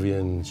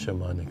Peruvian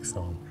shamanic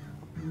song.